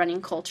trail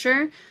running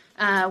culture.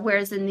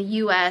 Whereas in the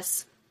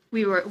US,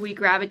 we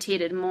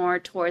gravitated more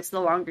towards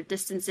the longer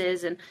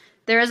distances, and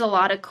there is a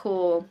lot of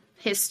cool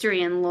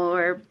history and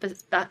lore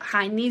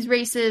behind these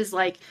races,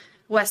 like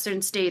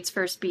Western States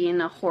first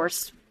being a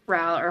horse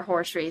route or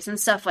horse race and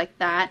stuff like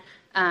that.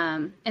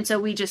 And so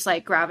we just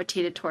like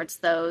gravitated towards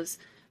those.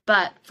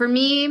 But for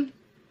me,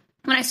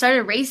 when I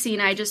started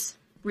racing, I just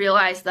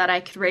realized that I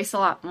could race a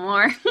lot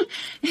more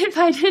if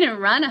I didn't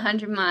run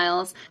 100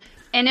 miles.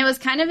 And it was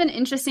kind of an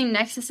interesting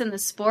nexus in the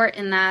sport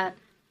in that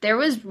there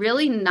was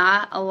really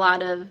not a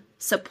lot of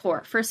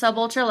support for sub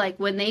ultra. Like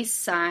when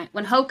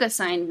Hoka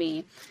signed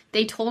me,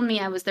 they told me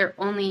I was their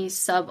only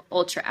sub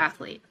ultra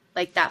athlete,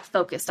 like that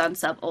focused on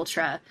sub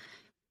ultra.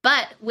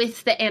 But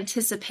with the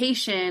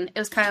anticipation, it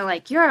was kind of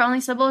like, you're our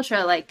only sub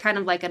ultra, like kind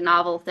of like a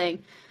novel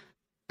thing.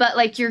 But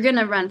like, you're going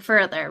to run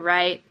further,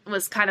 right?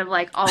 Was kind of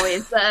like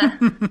always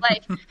the,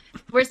 like,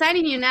 we're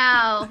signing you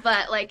now,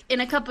 but like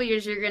in a couple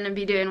years, you're going to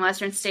be doing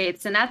Western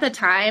States. And at the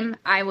time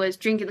I was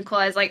drinking the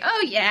cola. I was like,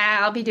 oh yeah,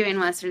 I'll be doing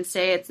Western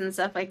States and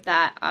stuff like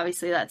that.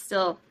 Obviously that's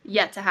still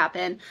yet to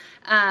happen.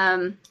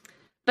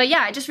 But yeah,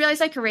 I just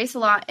realized I could race a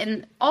lot.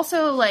 And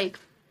also like,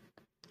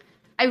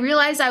 I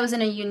realized I was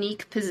in a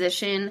unique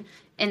position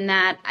in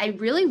that I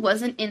really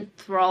wasn't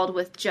enthralled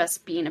with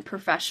just being a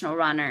professional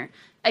runner.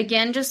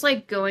 Again, just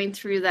like going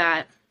through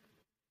that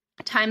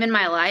time in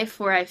my life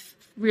where I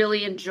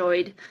really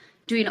enjoyed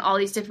doing all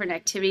these different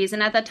activities.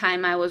 And at that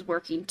time I was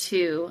working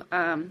too,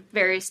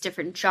 various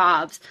different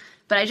jobs,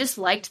 but I just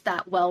liked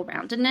that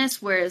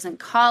well-roundedness. Whereas in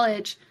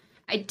college,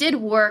 I did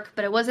work,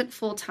 but it wasn't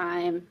full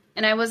time,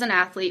 and I was an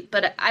athlete,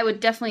 but I would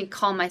definitely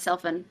call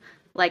myself an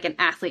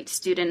athlete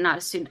student, not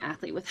a student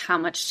athlete, with how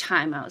much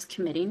time I was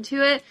committing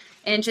to it.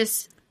 And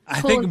just I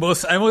think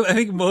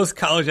most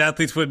college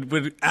athletes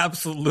would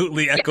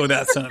absolutely echo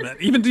that sentiment.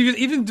 Even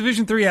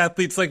Division III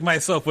athletes like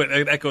myself would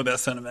echo that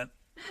sentiment.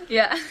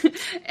 Yeah.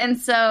 And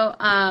so,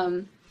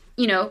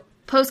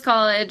 post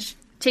college,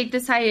 take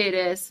this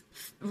hiatus,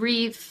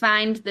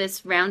 find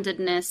this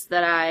roundedness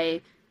that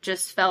I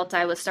just felt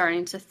I was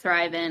starting to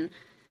thrive in,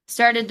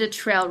 started to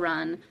trail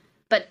run,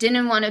 but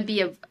didn't want to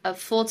be a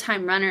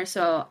full-time runner.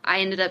 So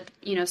I ended up,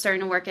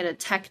 starting to work at a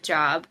tech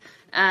job.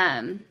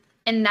 And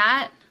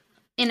that,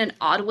 in an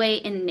odd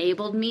way,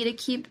 enabled me to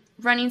keep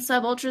running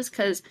sub ultras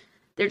because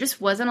there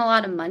just wasn't a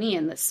lot of money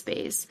in this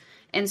space.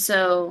 And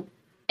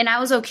I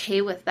was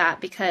okay with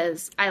that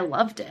because I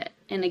loved it.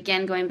 And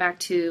again, going back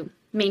to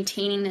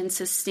maintaining and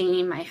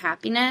sustaining my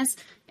happiness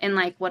in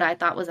like what I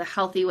thought was a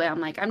healthy way,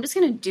 I'm like, I'm just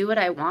going to do what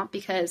I want,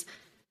 because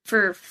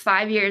for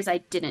 5 years I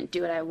didn't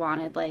do what I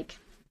wanted. Like,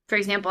 for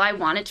example, I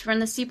wanted to run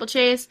the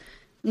steeplechase.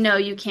 No,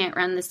 you can't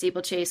run the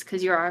steeplechase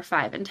because you're our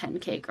 5 and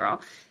 10K girl.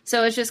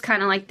 So it's just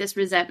kind of like this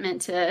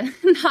resentment to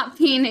not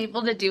being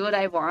able to do what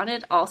I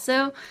wanted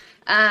also.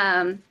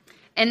 And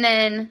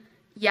then,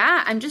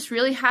 yeah, I'm just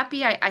really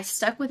happy I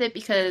stuck with it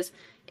because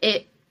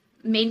it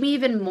made me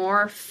even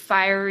more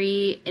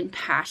fiery and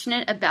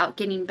passionate about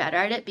getting better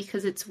at it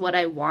because it's what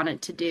I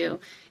wanted to do.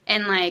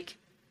 And like,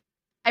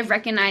 I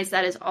recognize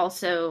that is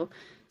also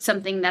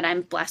something that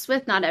I'm blessed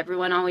with. Not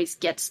everyone always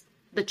gets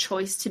the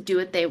choice to do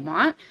what they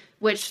want,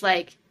 which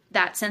like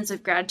that sense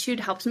of gratitude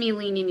helps me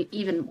lean in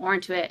even more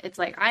into it. It's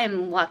like, I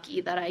am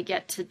lucky that I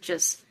get to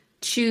just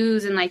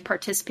choose and like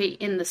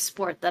participate in the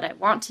sport that I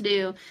want to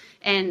do.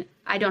 And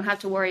I don't have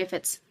to worry if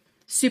it's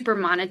super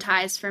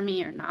monetized for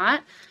me or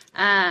not.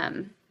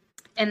 And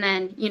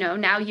then, you know,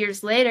 now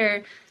years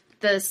later,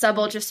 the sub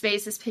ultra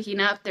space is picking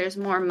up. There's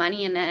more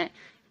money in it.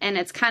 And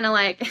it's kind of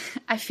like,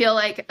 I feel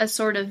like a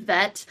sort of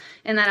vet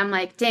in that I'm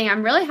like, dang,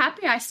 I'm really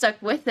happy I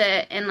stuck with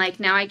it. And like,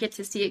 now I get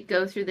to see it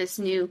go through this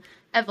new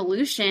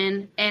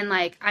evolution. And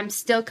like, I'm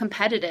still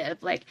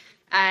competitive. Like,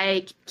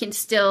 I can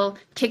still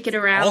kick it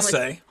around. I'll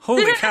say,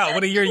 holy cow,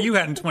 what a year you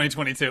had in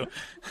 2022.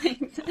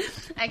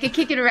 I could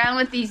kick it around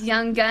with these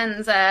young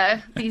guns,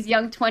 these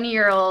young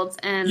 20-year-olds.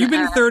 And you've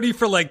been 30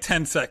 for like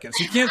 10 seconds.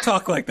 You can't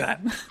talk like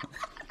that.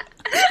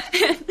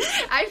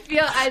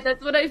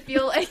 That's what I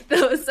feel like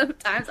though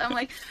sometimes. I'm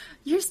like,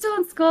 you're still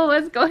in school,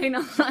 what's going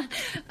on?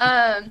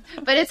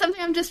 But it's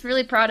something I'm just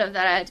really proud of,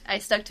 that I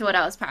stuck to what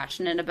I was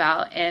passionate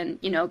about and,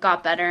 you know,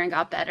 got better,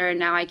 and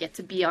now I get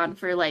to be on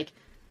for like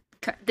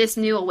this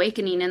new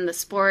awakening in the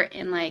sport,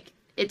 and like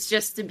it's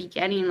just the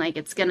beginning. Like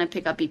it's gonna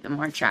pick up even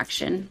more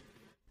traction.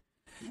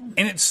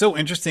 And it's so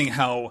interesting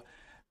how,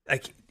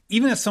 like,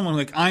 even as someone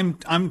like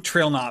I'm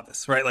trail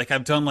novice, right? Like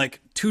I've done like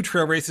 2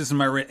 trail races in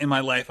my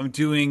life. I'm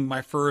doing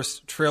my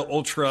first trail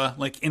ultra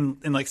like in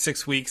like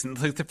 6 weeks,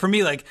 and like, for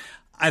me, like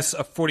as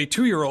a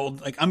 42-year-old,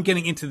 like I'm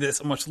getting into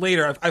this much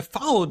later. I've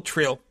followed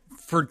trail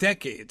for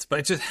decades, but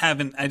I just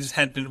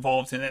hadn't been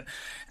involved in it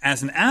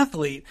as an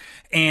athlete,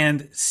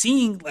 and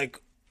seeing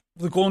like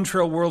the Golden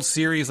Trail World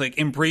Series like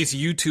embrace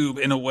YouTube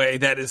in a way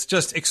that is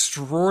just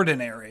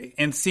extraordinary,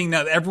 and seeing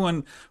that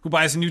everyone who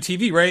buys a new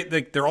TV, right?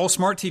 Like they're all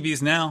smart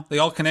TVs now. They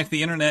all connect to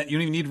the internet. You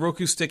don't even need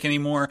Roku stick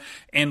anymore.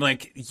 And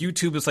like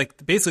YouTube is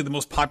like basically the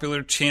most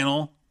popular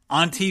channel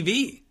on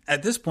TV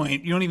at this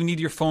point. You don't even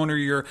need your phone or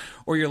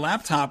your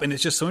laptop. And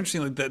it's just so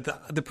interesting, like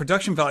the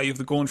production value of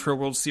the Golden Trail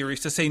World Series,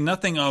 to say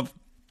nothing of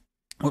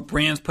what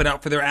brands put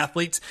out for their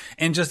athletes,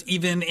 and just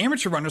even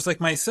amateur runners like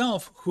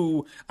myself,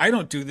 who I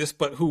don't do this,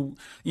 but who,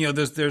 you know,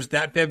 there's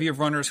that bevy of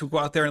runners who go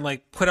out there and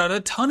like put out a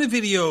ton of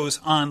videos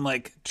on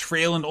like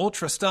trail and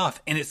ultra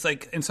stuff. And it's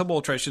like, in sub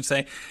ultra, I should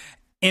say.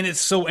 And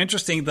it's so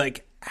interesting,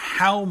 like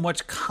how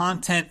much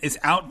content is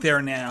out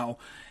there now.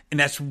 And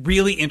that's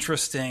really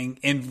interesting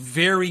and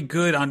very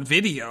good on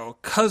video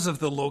because of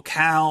the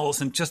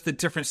locales and just the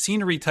different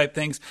scenery type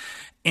things.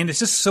 And it's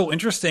just so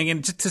interesting.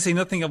 And just to say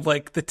nothing of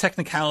like the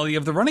technicality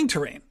of the running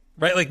terrain,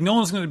 right? Like no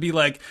one's going to be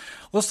like,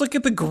 let's look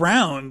at the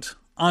ground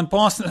on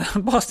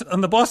the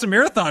Boston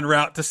Marathon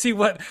route to see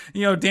what,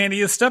 you know, Danny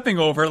is stepping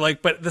over.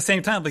 Like, but at the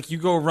same time, like you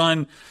go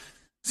run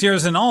Sierra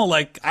Zinal,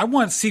 like I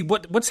want to see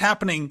what's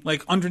happening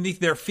like underneath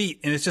their feet.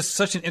 And it's just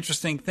such an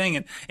interesting thing.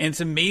 And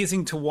it's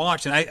amazing to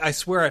watch. And I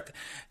swear,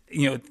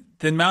 you know,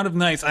 the amount of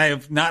nights I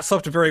have not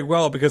slept very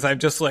well because I've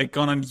just like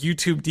gone on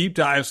YouTube deep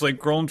dives, like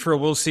Golden Trail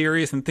World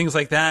Series and things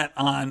like that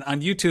on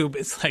YouTube.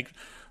 It's like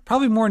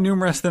probably more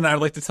numerous than I'd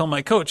like to tell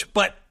my coach,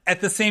 but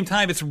at the same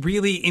time, it's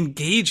really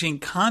engaging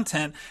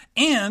content,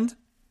 and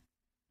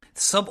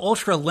sub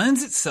ultra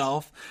lends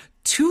itself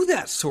to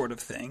that sort of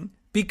thing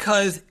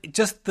because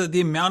just the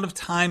amount of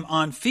time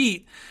on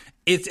feet,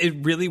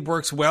 it really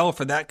works well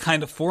for that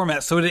kind of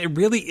format. So it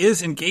really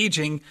is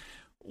engaging,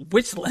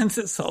 which lends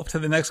itself to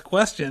the next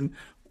question.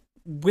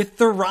 With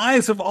the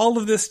rise of all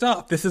of this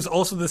stuff, this is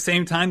also the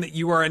same time that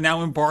you are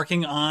now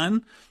embarking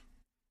on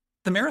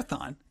the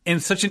marathon in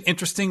such an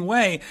interesting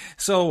way.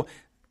 So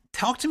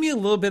talk to me a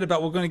little bit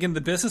about, we're going to get into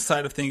the business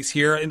side of things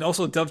here, and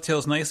also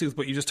dovetails nicely with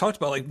what you just talked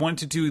about, like wanting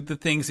to do the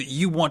things that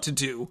you want to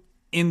do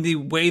in the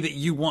way that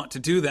you want to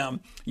do them.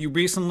 You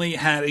recently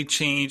had a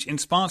change in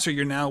sponsor.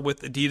 You're now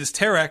with Adidas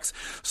Terex.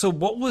 So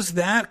what was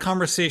that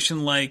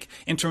conversation like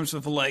in terms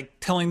of like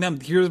telling them,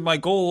 here's my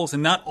goals,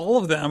 and not all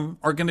of them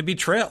are going to be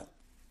trail?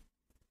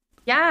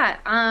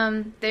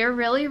 Yeah, they're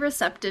really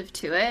receptive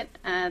to it.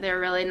 They're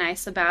really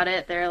nice about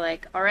it. They're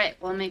like, all right,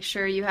 we'll make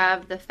sure you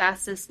have the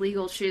fastest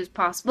legal shoes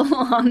possible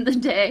on the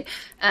day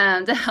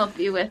to help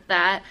you with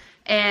that.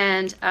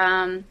 And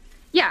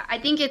yeah, I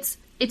think it's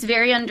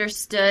very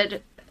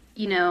understood.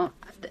 You know,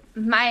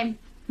 my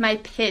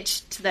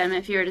pitch to them,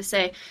 if you were to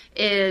say,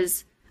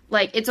 is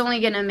like, it's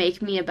only going to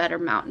make me a better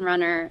mountain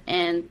runner.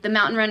 And the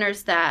mountain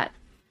runners that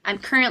I'm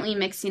currently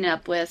mixing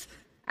up with,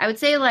 I would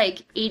say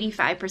like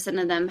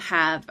 85% of them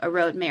have a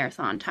road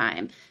marathon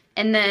time.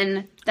 And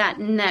then that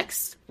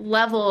next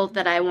level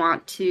that I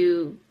want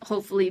to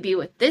hopefully be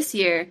with this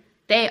year,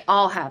 they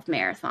all have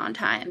marathon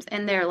times,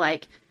 and they're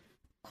like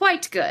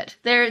quite good.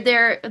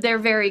 They're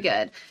very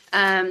good.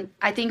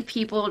 I think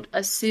people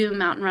assume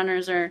mountain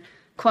runners are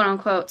quote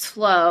unquote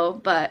slow,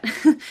 but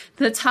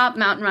the top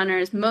mountain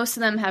runners, most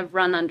of them have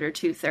run under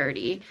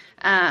 2:30.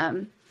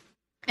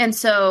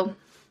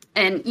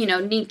 And, you know,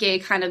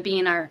 Nikkei kind of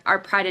being our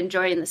pride and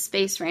joy in the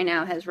space right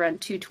now has run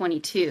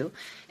 2:22.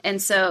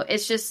 And so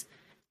it's just,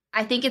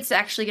 I think it's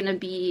actually going to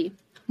be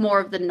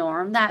more of the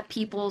norm that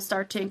people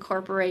start to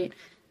incorporate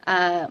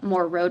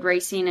more road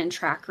racing and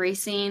track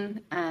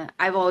racing.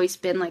 I've always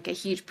been like a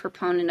huge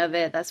proponent of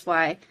it. That's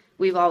why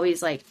we've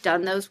always like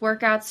done those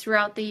workouts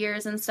throughout the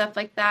years and stuff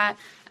like that.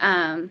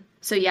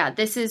 So yeah,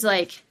 this is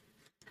like,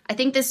 I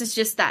think this is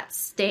just that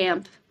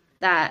stamp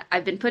that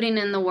I've been putting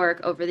in the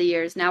work over the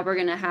years. Now we're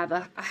going to have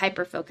a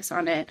hyper focus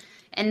on it.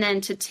 And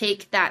then to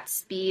take that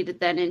speed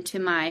then into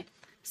my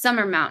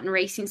summer mountain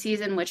racing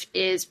season, which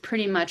is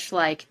pretty much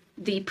like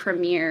the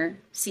premier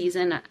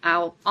season.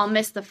 I'll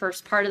miss the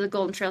first part of the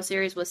Golden Trail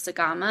Series with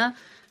Sagama.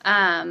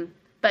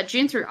 But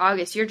June through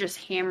August, you're just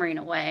hammering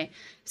away.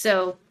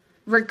 So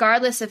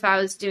regardless if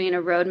I was doing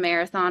a road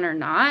marathon or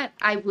not,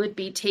 I would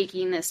be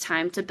taking this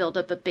time to build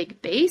up a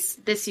big base.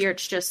 This year, it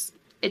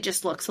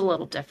just looks a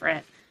little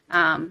different.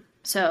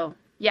 So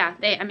yeah,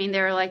 they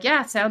were like,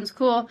 yeah, sounds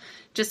cool.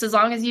 Just as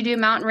long as you do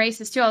mountain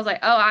races too. I was like,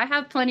 oh, I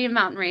have plenty of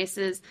mountain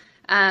races.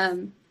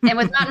 And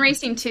with mountain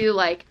racing too,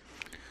 like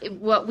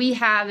what we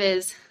have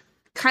is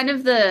kind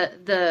of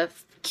the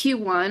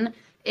Q1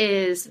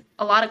 is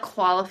a lot of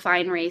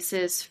qualifying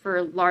races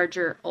for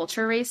larger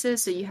ultra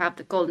races. So you have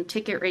the golden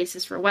ticket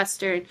races for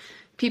Western.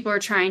 People are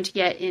trying to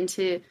get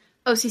into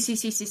OCC,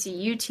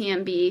 CCC,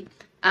 UTMB,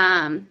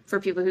 for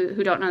people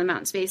who don't know the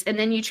mountain space. And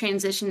then you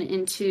transition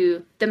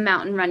into the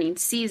mountain running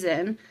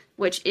season,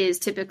 which is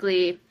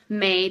typically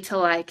May to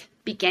like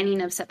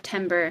beginning of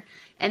September.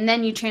 And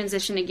then you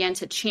transition again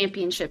to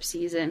championship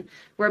season,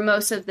 where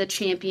most of the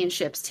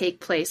championships take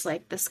place,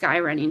 like the Sky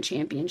Running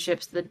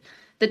Championships. The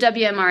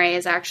WMRA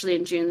is actually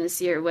in June this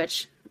year,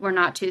 which we're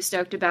not too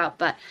stoked about,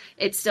 but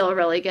it's still a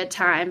really good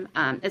time.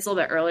 It's a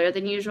little bit earlier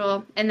than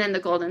usual. And then the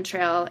Golden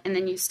Trail, and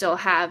then you still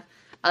have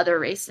other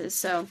races.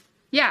 So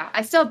yeah,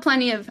 I still have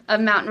plenty of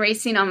mountain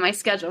racing on my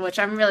schedule, which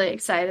I'm really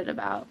excited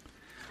about.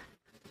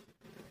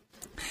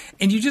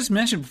 And you just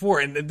mentioned before,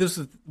 and this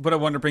is what I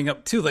wanted to bring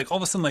up too, like all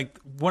of a sudden, like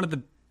one of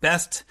the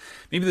best,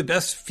 maybe the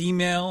best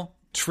female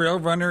trail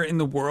runner in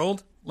the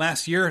world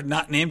last year,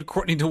 not named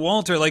Courtney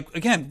Dauwalter, like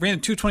again, ran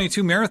a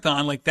 2:22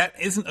 marathon. Like that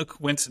isn't a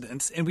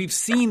coincidence. And we've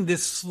seen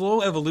this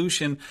slow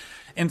evolution.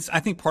 And I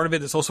think part of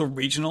it is also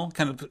regional,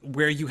 kind of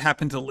where you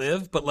happen to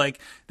live. But like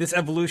this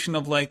evolution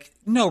of like,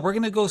 no, we're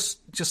going to go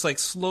just like not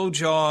slow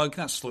jog,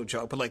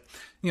 but like,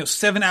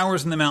 7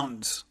 hours in the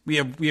mountains. We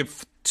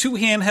have 2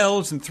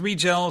 handhelds and 3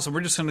 gels, and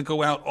we're just going to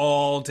go out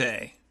all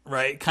day.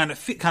 Right, kind of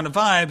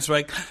vibes,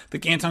 right?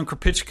 The Anton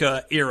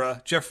Krupicka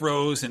era, Jeff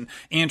Rose and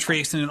Ann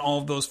Trayson and all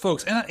of those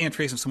folks. And not Ann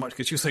Trayson so much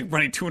because she was like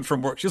running to and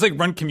from work. She was like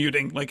run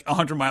commuting, like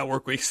 100-mile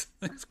work weeks.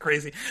 It's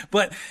crazy.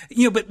 But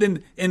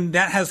and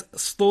that has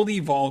slowly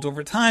evolved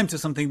over time to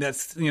something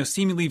that's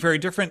seemingly very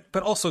different,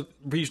 but also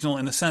regional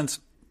in a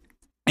sense.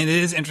 And it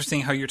is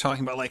interesting how you're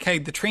talking about like, hey,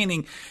 the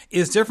training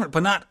is different,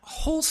 but not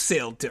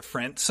wholesale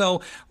different.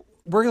 So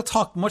we're going to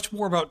talk much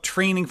more about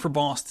training for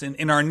Boston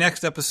in our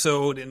next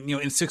episode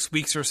in 6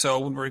 weeks or so,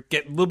 when we're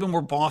getting a little bit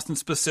more Boston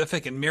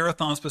specific and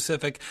marathon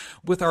specific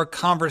with our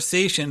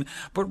conversation.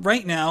 But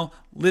right now,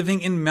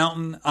 living in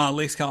Mountain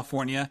Lakes,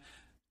 California,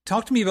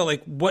 talk to me about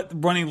like what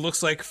running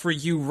looks like for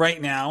you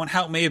right now and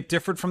how it may have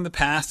differed from the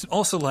past, and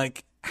also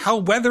like how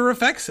weather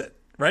affects it.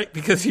 Right?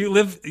 Because you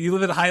live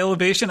at a high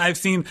elevation. I've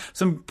seen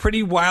some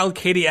pretty wild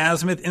Katie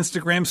Azimuth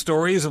Instagram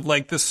stories of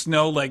like the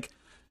snow, like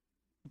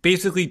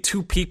basically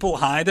 2 people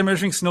high. They're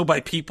measuring snow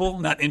by people,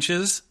 not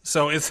inches.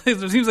 So it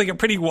seems like a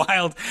pretty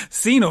wild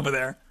scene over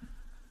there.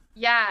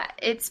 Yeah,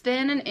 it's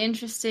been an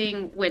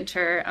interesting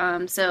winter.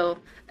 The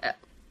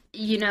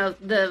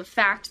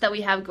fact that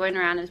we have going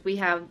around is we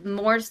have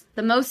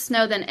the most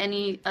snow than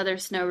any other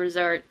snow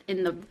resort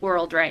in the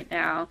world right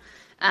now.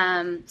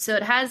 So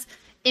it has,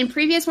 in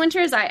previous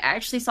winters, I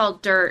actually saw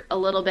dirt a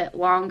little bit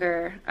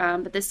longer,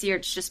 but this year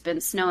it's just been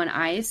snow and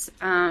ice.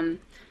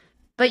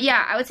 But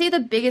yeah, I would say the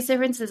biggest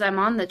difference is I'm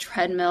on the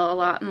treadmill a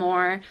lot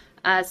more.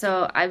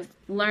 So I've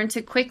learned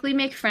to quickly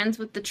make friends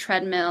with the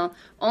treadmill,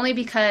 only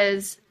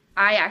because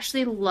I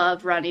actually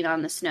love running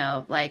on the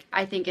snow. Like,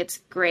 I think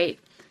it's great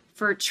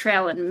for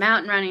trail and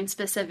mountain running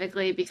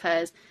specifically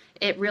because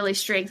it really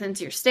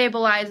strengthens your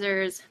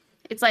stabilizers.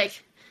 It's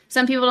like,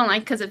 some people don't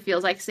like because it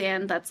feels like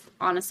sand. That's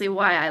honestly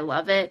why I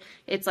love it.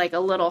 It's like a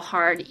little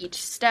hard each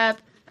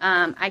step.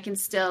 I can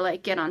still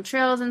like get on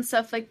trails and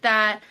stuff like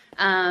that.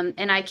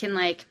 And I can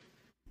like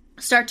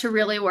start to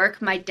really work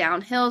my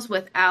downhills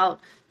without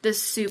the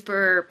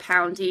super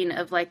pounding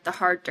of like the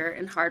hard dirt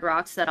and hard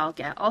rocks that I'll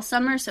get all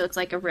summer. So it's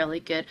like a really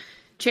good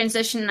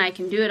transition, and I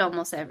can do it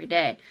almost every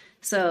day.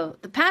 So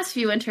the past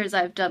few winters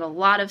I've done a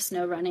lot of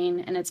snow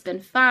running and it's been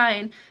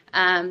fine,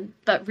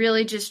 but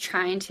really just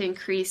trying to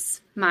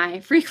increase my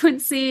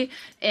frequency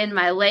in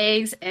my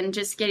legs and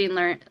just getting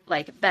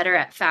better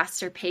at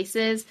faster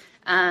paces.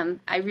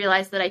 I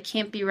realized that I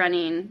can't be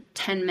running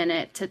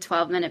 10-minute to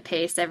 12-minute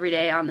pace every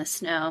day on the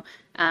snow.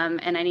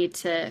 And I need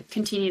to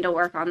continue to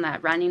work on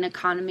that running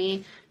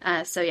economy.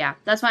 So yeah,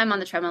 that's why I'm on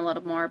the treadmill a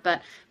little more.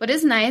 But what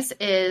is nice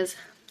is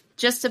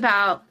just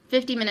about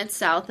 50 minutes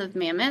south of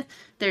Mammoth,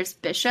 there's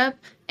Bishop,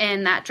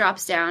 and that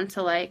drops down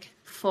to like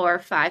 4,000 or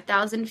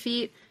 5,000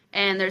 feet.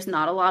 And there's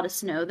not a lot of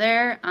snow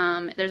there.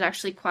 There's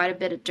actually quite a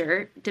bit of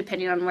dirt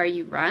depending on where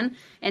you run.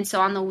 And so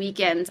on the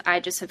weekends, I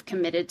just have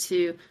committed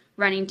to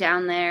running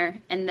down there.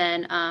 And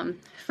then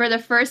for the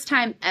first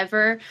time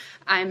ever,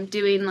 I'm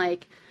doing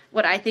like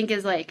what I think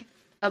is like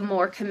a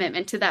more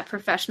commitment to that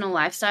professional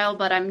lifestyle,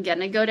 but I'm going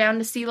to go down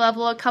to sea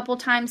level a couple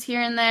times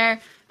here and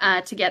there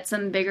to get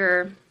some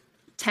bigger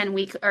 10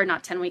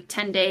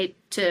 day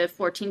to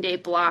 14-day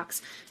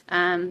blocks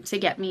to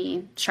get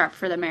me sharp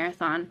for the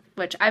marathon,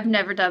 which I've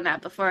never done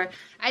that before.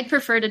 I'd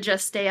prefer to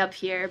just stay up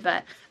here,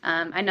 but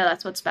I know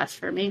that's what's best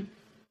for me.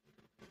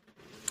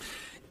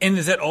 And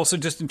is that also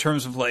just in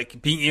terms of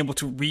like being able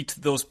to reach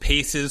those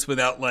paces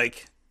without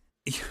like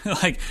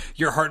like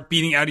your heart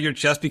beating out of your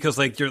chest because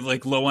like you're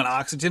like low on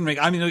oxygen? Like,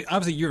 I mean,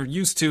 obviously you're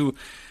used to,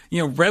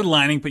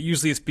 redlining, but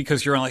usually it's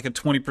because you're on like a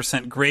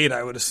 20% grade,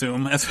 I would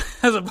assume, as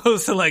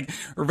opposed to like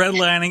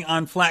redlining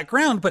on flat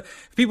ground. But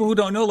people who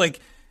don't know, like,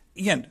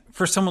 again,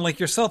 for someone like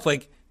yourself,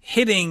 like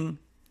hitting,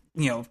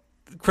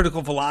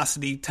 critical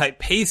velocity type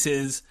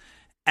paces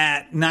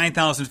at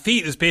 9,000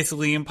 feet is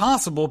basically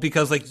impossible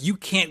because like you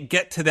can't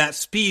get to that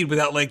speed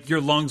without like your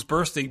lungs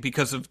bursting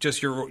because of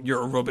just your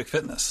aerobic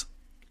fitness.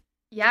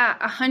 Yeah,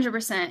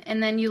 100%.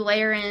 And then you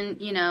layer in,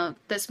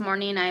 this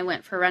morning I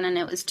went for a run and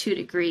it was 2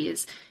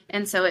 degrees.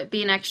 And so it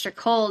being extra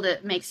cold,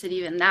 it makes it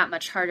even that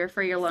much harder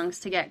for your lungs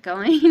to get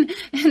going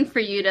and for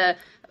you to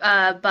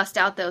bust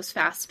out those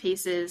fast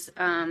paces.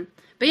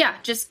 But yeah,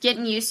 just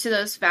getting used to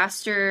those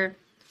faster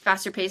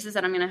paces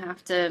that I'm going to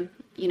have to,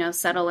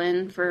 settle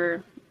in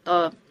for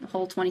the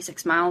whole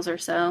 26 miles or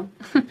so.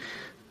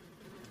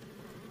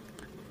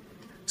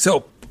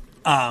 So,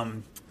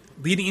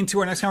 leading into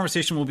our next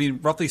conversation will be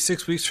roughly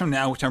 6 weeks from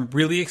now, which I'm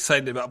really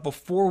excited about.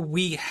 Before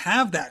we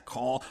have that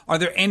call, are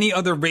there any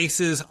other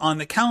races on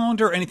the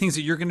calendar, any things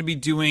that you're going to be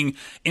doing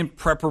in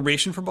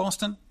preparation for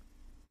Boston?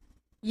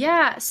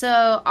 Yeah,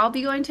 so I'll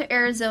be going to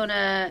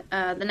Arizona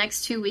the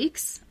next 2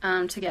 weeks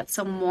to get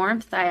some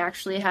warmth. I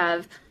actually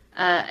have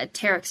a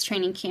Terex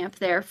training camp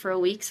there for a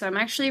week, so I'm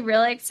actually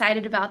really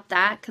excited about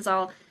that because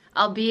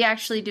I'll be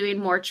actually doing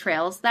more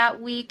trails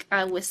that week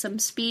with some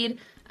speed.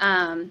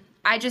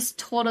 I just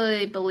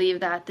totally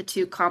believe that the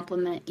two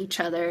complement each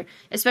other,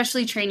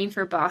 especially training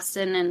for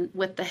Boston and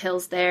with the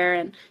hills there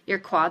and your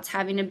quads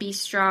having to be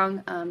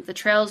strong. The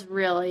trails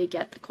really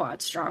get the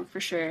quads strong for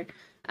sure.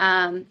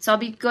 So I'll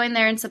be going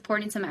there and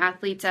supporting some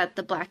athletes at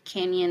the Black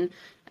Canyon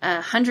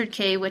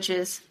 100K, which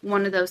is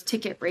one of those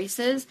ticket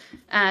races.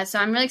 So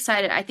I'm really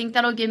excited. I think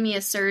that'll give me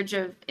a surge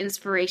of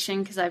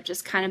inspiration because I've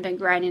just kind of been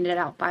grinding it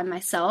out by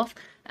myself.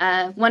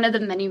 One of the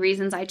many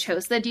reasons I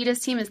chose the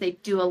Adidas team is they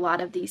do a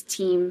lot of these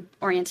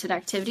team-oriented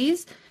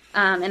activities,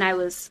 and I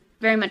was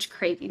very much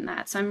craving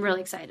that. So I'm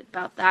really excited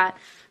about that.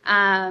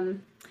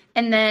 And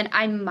then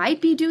I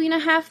might be doing a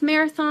half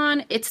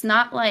marathon. It's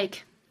not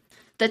like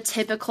the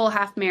typical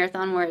half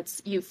marathon where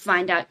it's you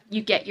find out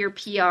you get your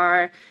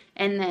PR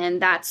and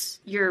then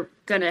you're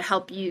going to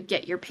help you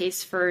get your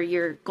pace for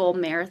your goal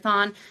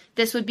marathon.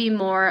 This would be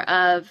more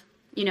of,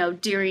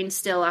 during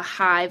still a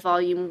high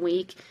volume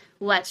week,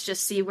 let's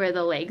just see where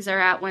the legs are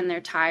at when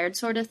they're tired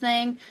sort of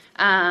thing.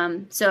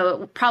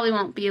 So it probably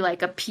won't be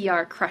like a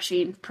PR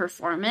crushing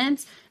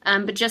performance,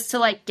 but just to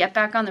like get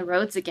back on the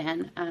roads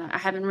again. I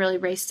haven't really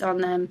raced on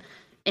them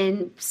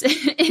in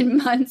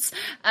months.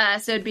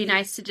 So it'd be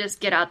nice to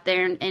just get out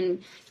there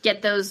and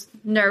get those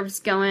nerves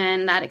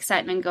going, that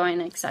excitement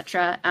going,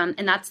 etc.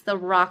 And that's the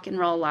Rock and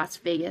Roll Las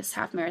Vegas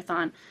half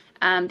marathon,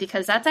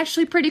 because that's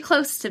actually pretty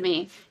close to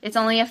me. It's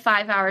only a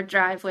 5-hour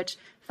drive, which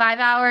 5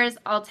 hours,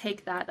 I'll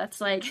take that. That's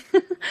like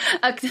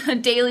a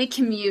daily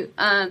commute.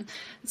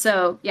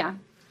 So yeah.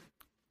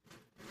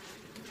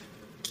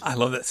 I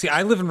love that. See,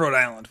 I live in Rhode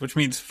Island, which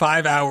means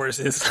 5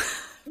 hours is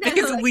I think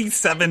it's at least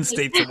 7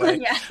 states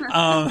away.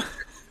 Yeah.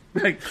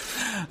 Like,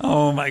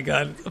 oh my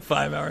God,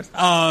 5 hours.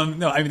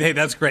 No, I mean, hey,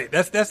 that's great.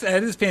 That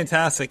is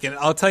fantastic. And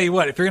I'll tell you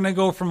what, if you're going to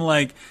go from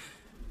like,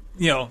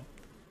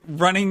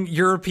 running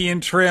European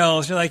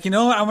trails, you're like, I'm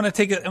going to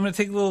take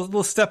a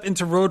little step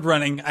into road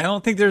running. I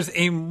don't think there's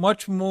a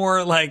much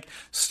more like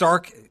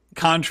stark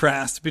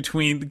contrast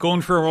between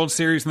going for a World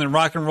Series and the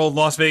Rock and Roll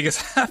Las Vegas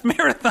half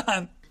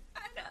marathon.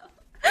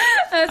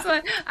 That's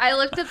why I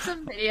looked up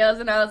some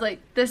videos and I was like,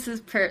 this is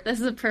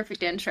a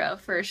perfect intro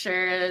for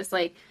sure. It's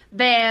like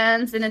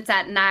bands and it's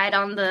at night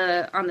on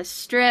the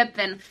strip,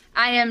 and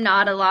I am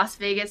not a Las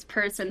Vegas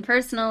person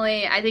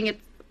personally. I think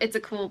it's a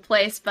cool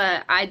place,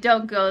 but I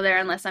don't go there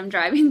unless I'm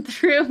driving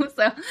through.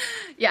 So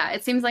yeah,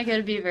 it seems like it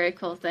would be a very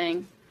cool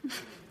thing.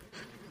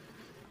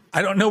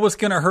 I don't know what's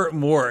going to hurt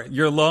more,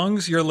 your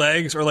lungs, your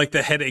legs, or like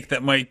the headache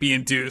that might be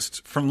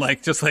induced from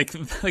like just like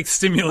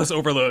stimulus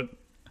overload.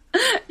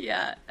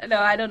 Yeah, no,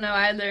 I don't know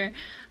either.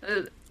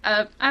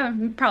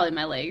 I'm probably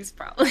my legs,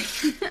 probably.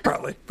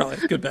 probably.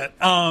 Good bet.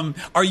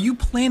 Are you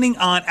planning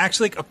on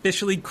actually like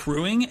officially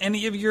crewing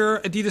any of your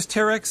Adidas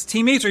Terex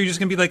teammates, or are you just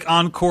going to be like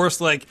on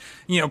course, like,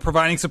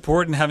 providing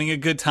support and having a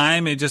good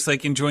time and just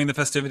like enjoying the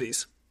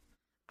festivities?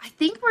 I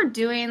think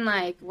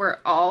we're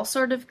all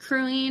sort of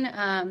crewing,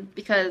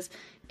 because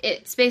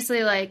it's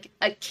basically like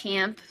a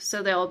camp.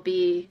 So there'll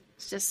be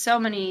It's just so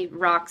many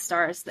rock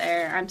stars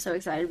there. I'm so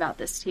excited about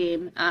this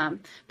team. But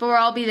we'll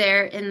all be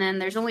there, and then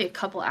there's only a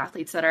couple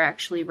athletes that are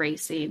actually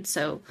racing,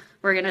 so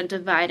we're gonna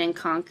divide and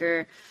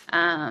conquer.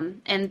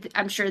 And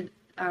I'm sure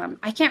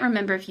I can't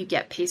remember if you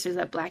get pacers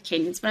at Black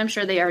Canyons, but I'm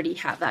sure they already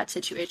have that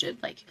situated.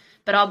 Like,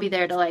 but I'll be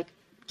there to like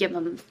give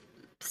them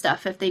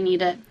stuff if they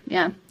need it.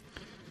 Yeah.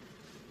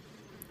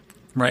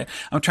 Right.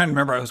 I'm trying to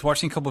remember. I was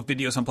watching a couple of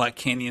videos on Black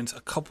Canyons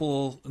a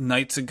couple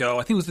nights ago.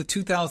 I think it was the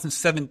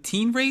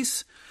 2017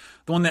 race,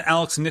 the one that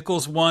Alex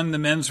Nichols won the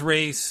men's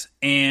race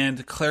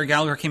and Claire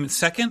Gallagher came in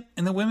second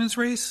in the women's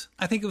race.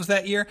 I think it was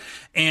that year.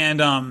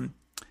 And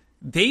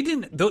they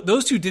didn't;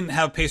 those two didn't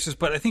have pacers,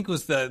 but I think it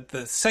was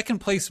the second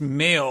place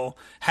male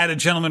had a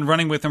gentleman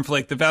running with him for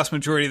like the vast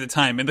majority of the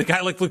time, and the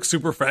guy like looked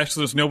super fresh. So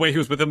there's no way he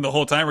was with him the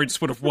whole time, or he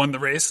just would have won the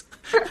race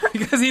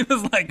because he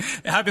was like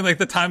having like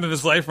the time of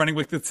his life running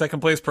with the second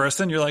place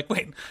person. You're like,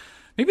 wait,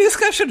 maybe this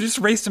guy should have just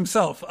raced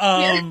himself.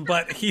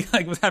 But he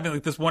like was having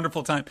like this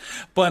wonderful time.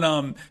 But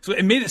so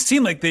it made it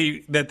seem like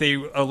they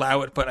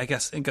allow it, but I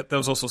guess that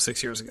was also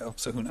 6 years ago.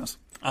 So who knows?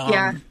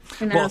 Yeah,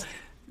 who knows? Well,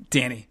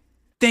 Danny,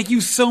 thank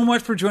you so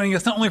much for joining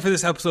us, not only for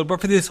this episode,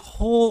 but for this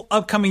whole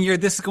upcoming year.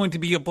 This is going to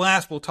be a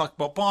blast. We'll talk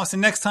about Boston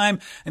next time,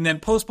 and then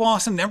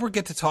post-Boston, then we'll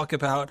get to talk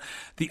about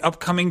the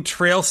upcoming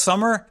trail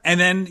summer, and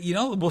then, you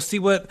know, we'll see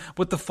what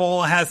the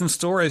fall has in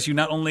store as you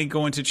not only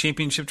go into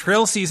championship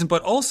trail season,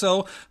 but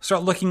also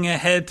start looking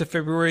ahead to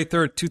February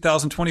 3rd,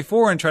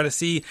 2024, and try to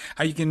see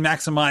how you can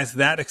maximize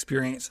that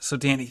experience. So,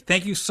 Danny,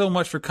 thank you so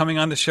much for coming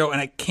on the show,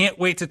 and I can't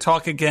wait to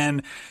talk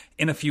again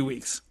in a few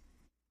weeks.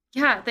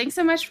 Yeah, thanks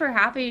so much for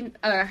having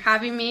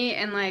me,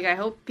 and like I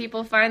hope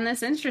people find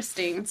this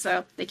interesting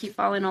so they keep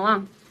following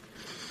along.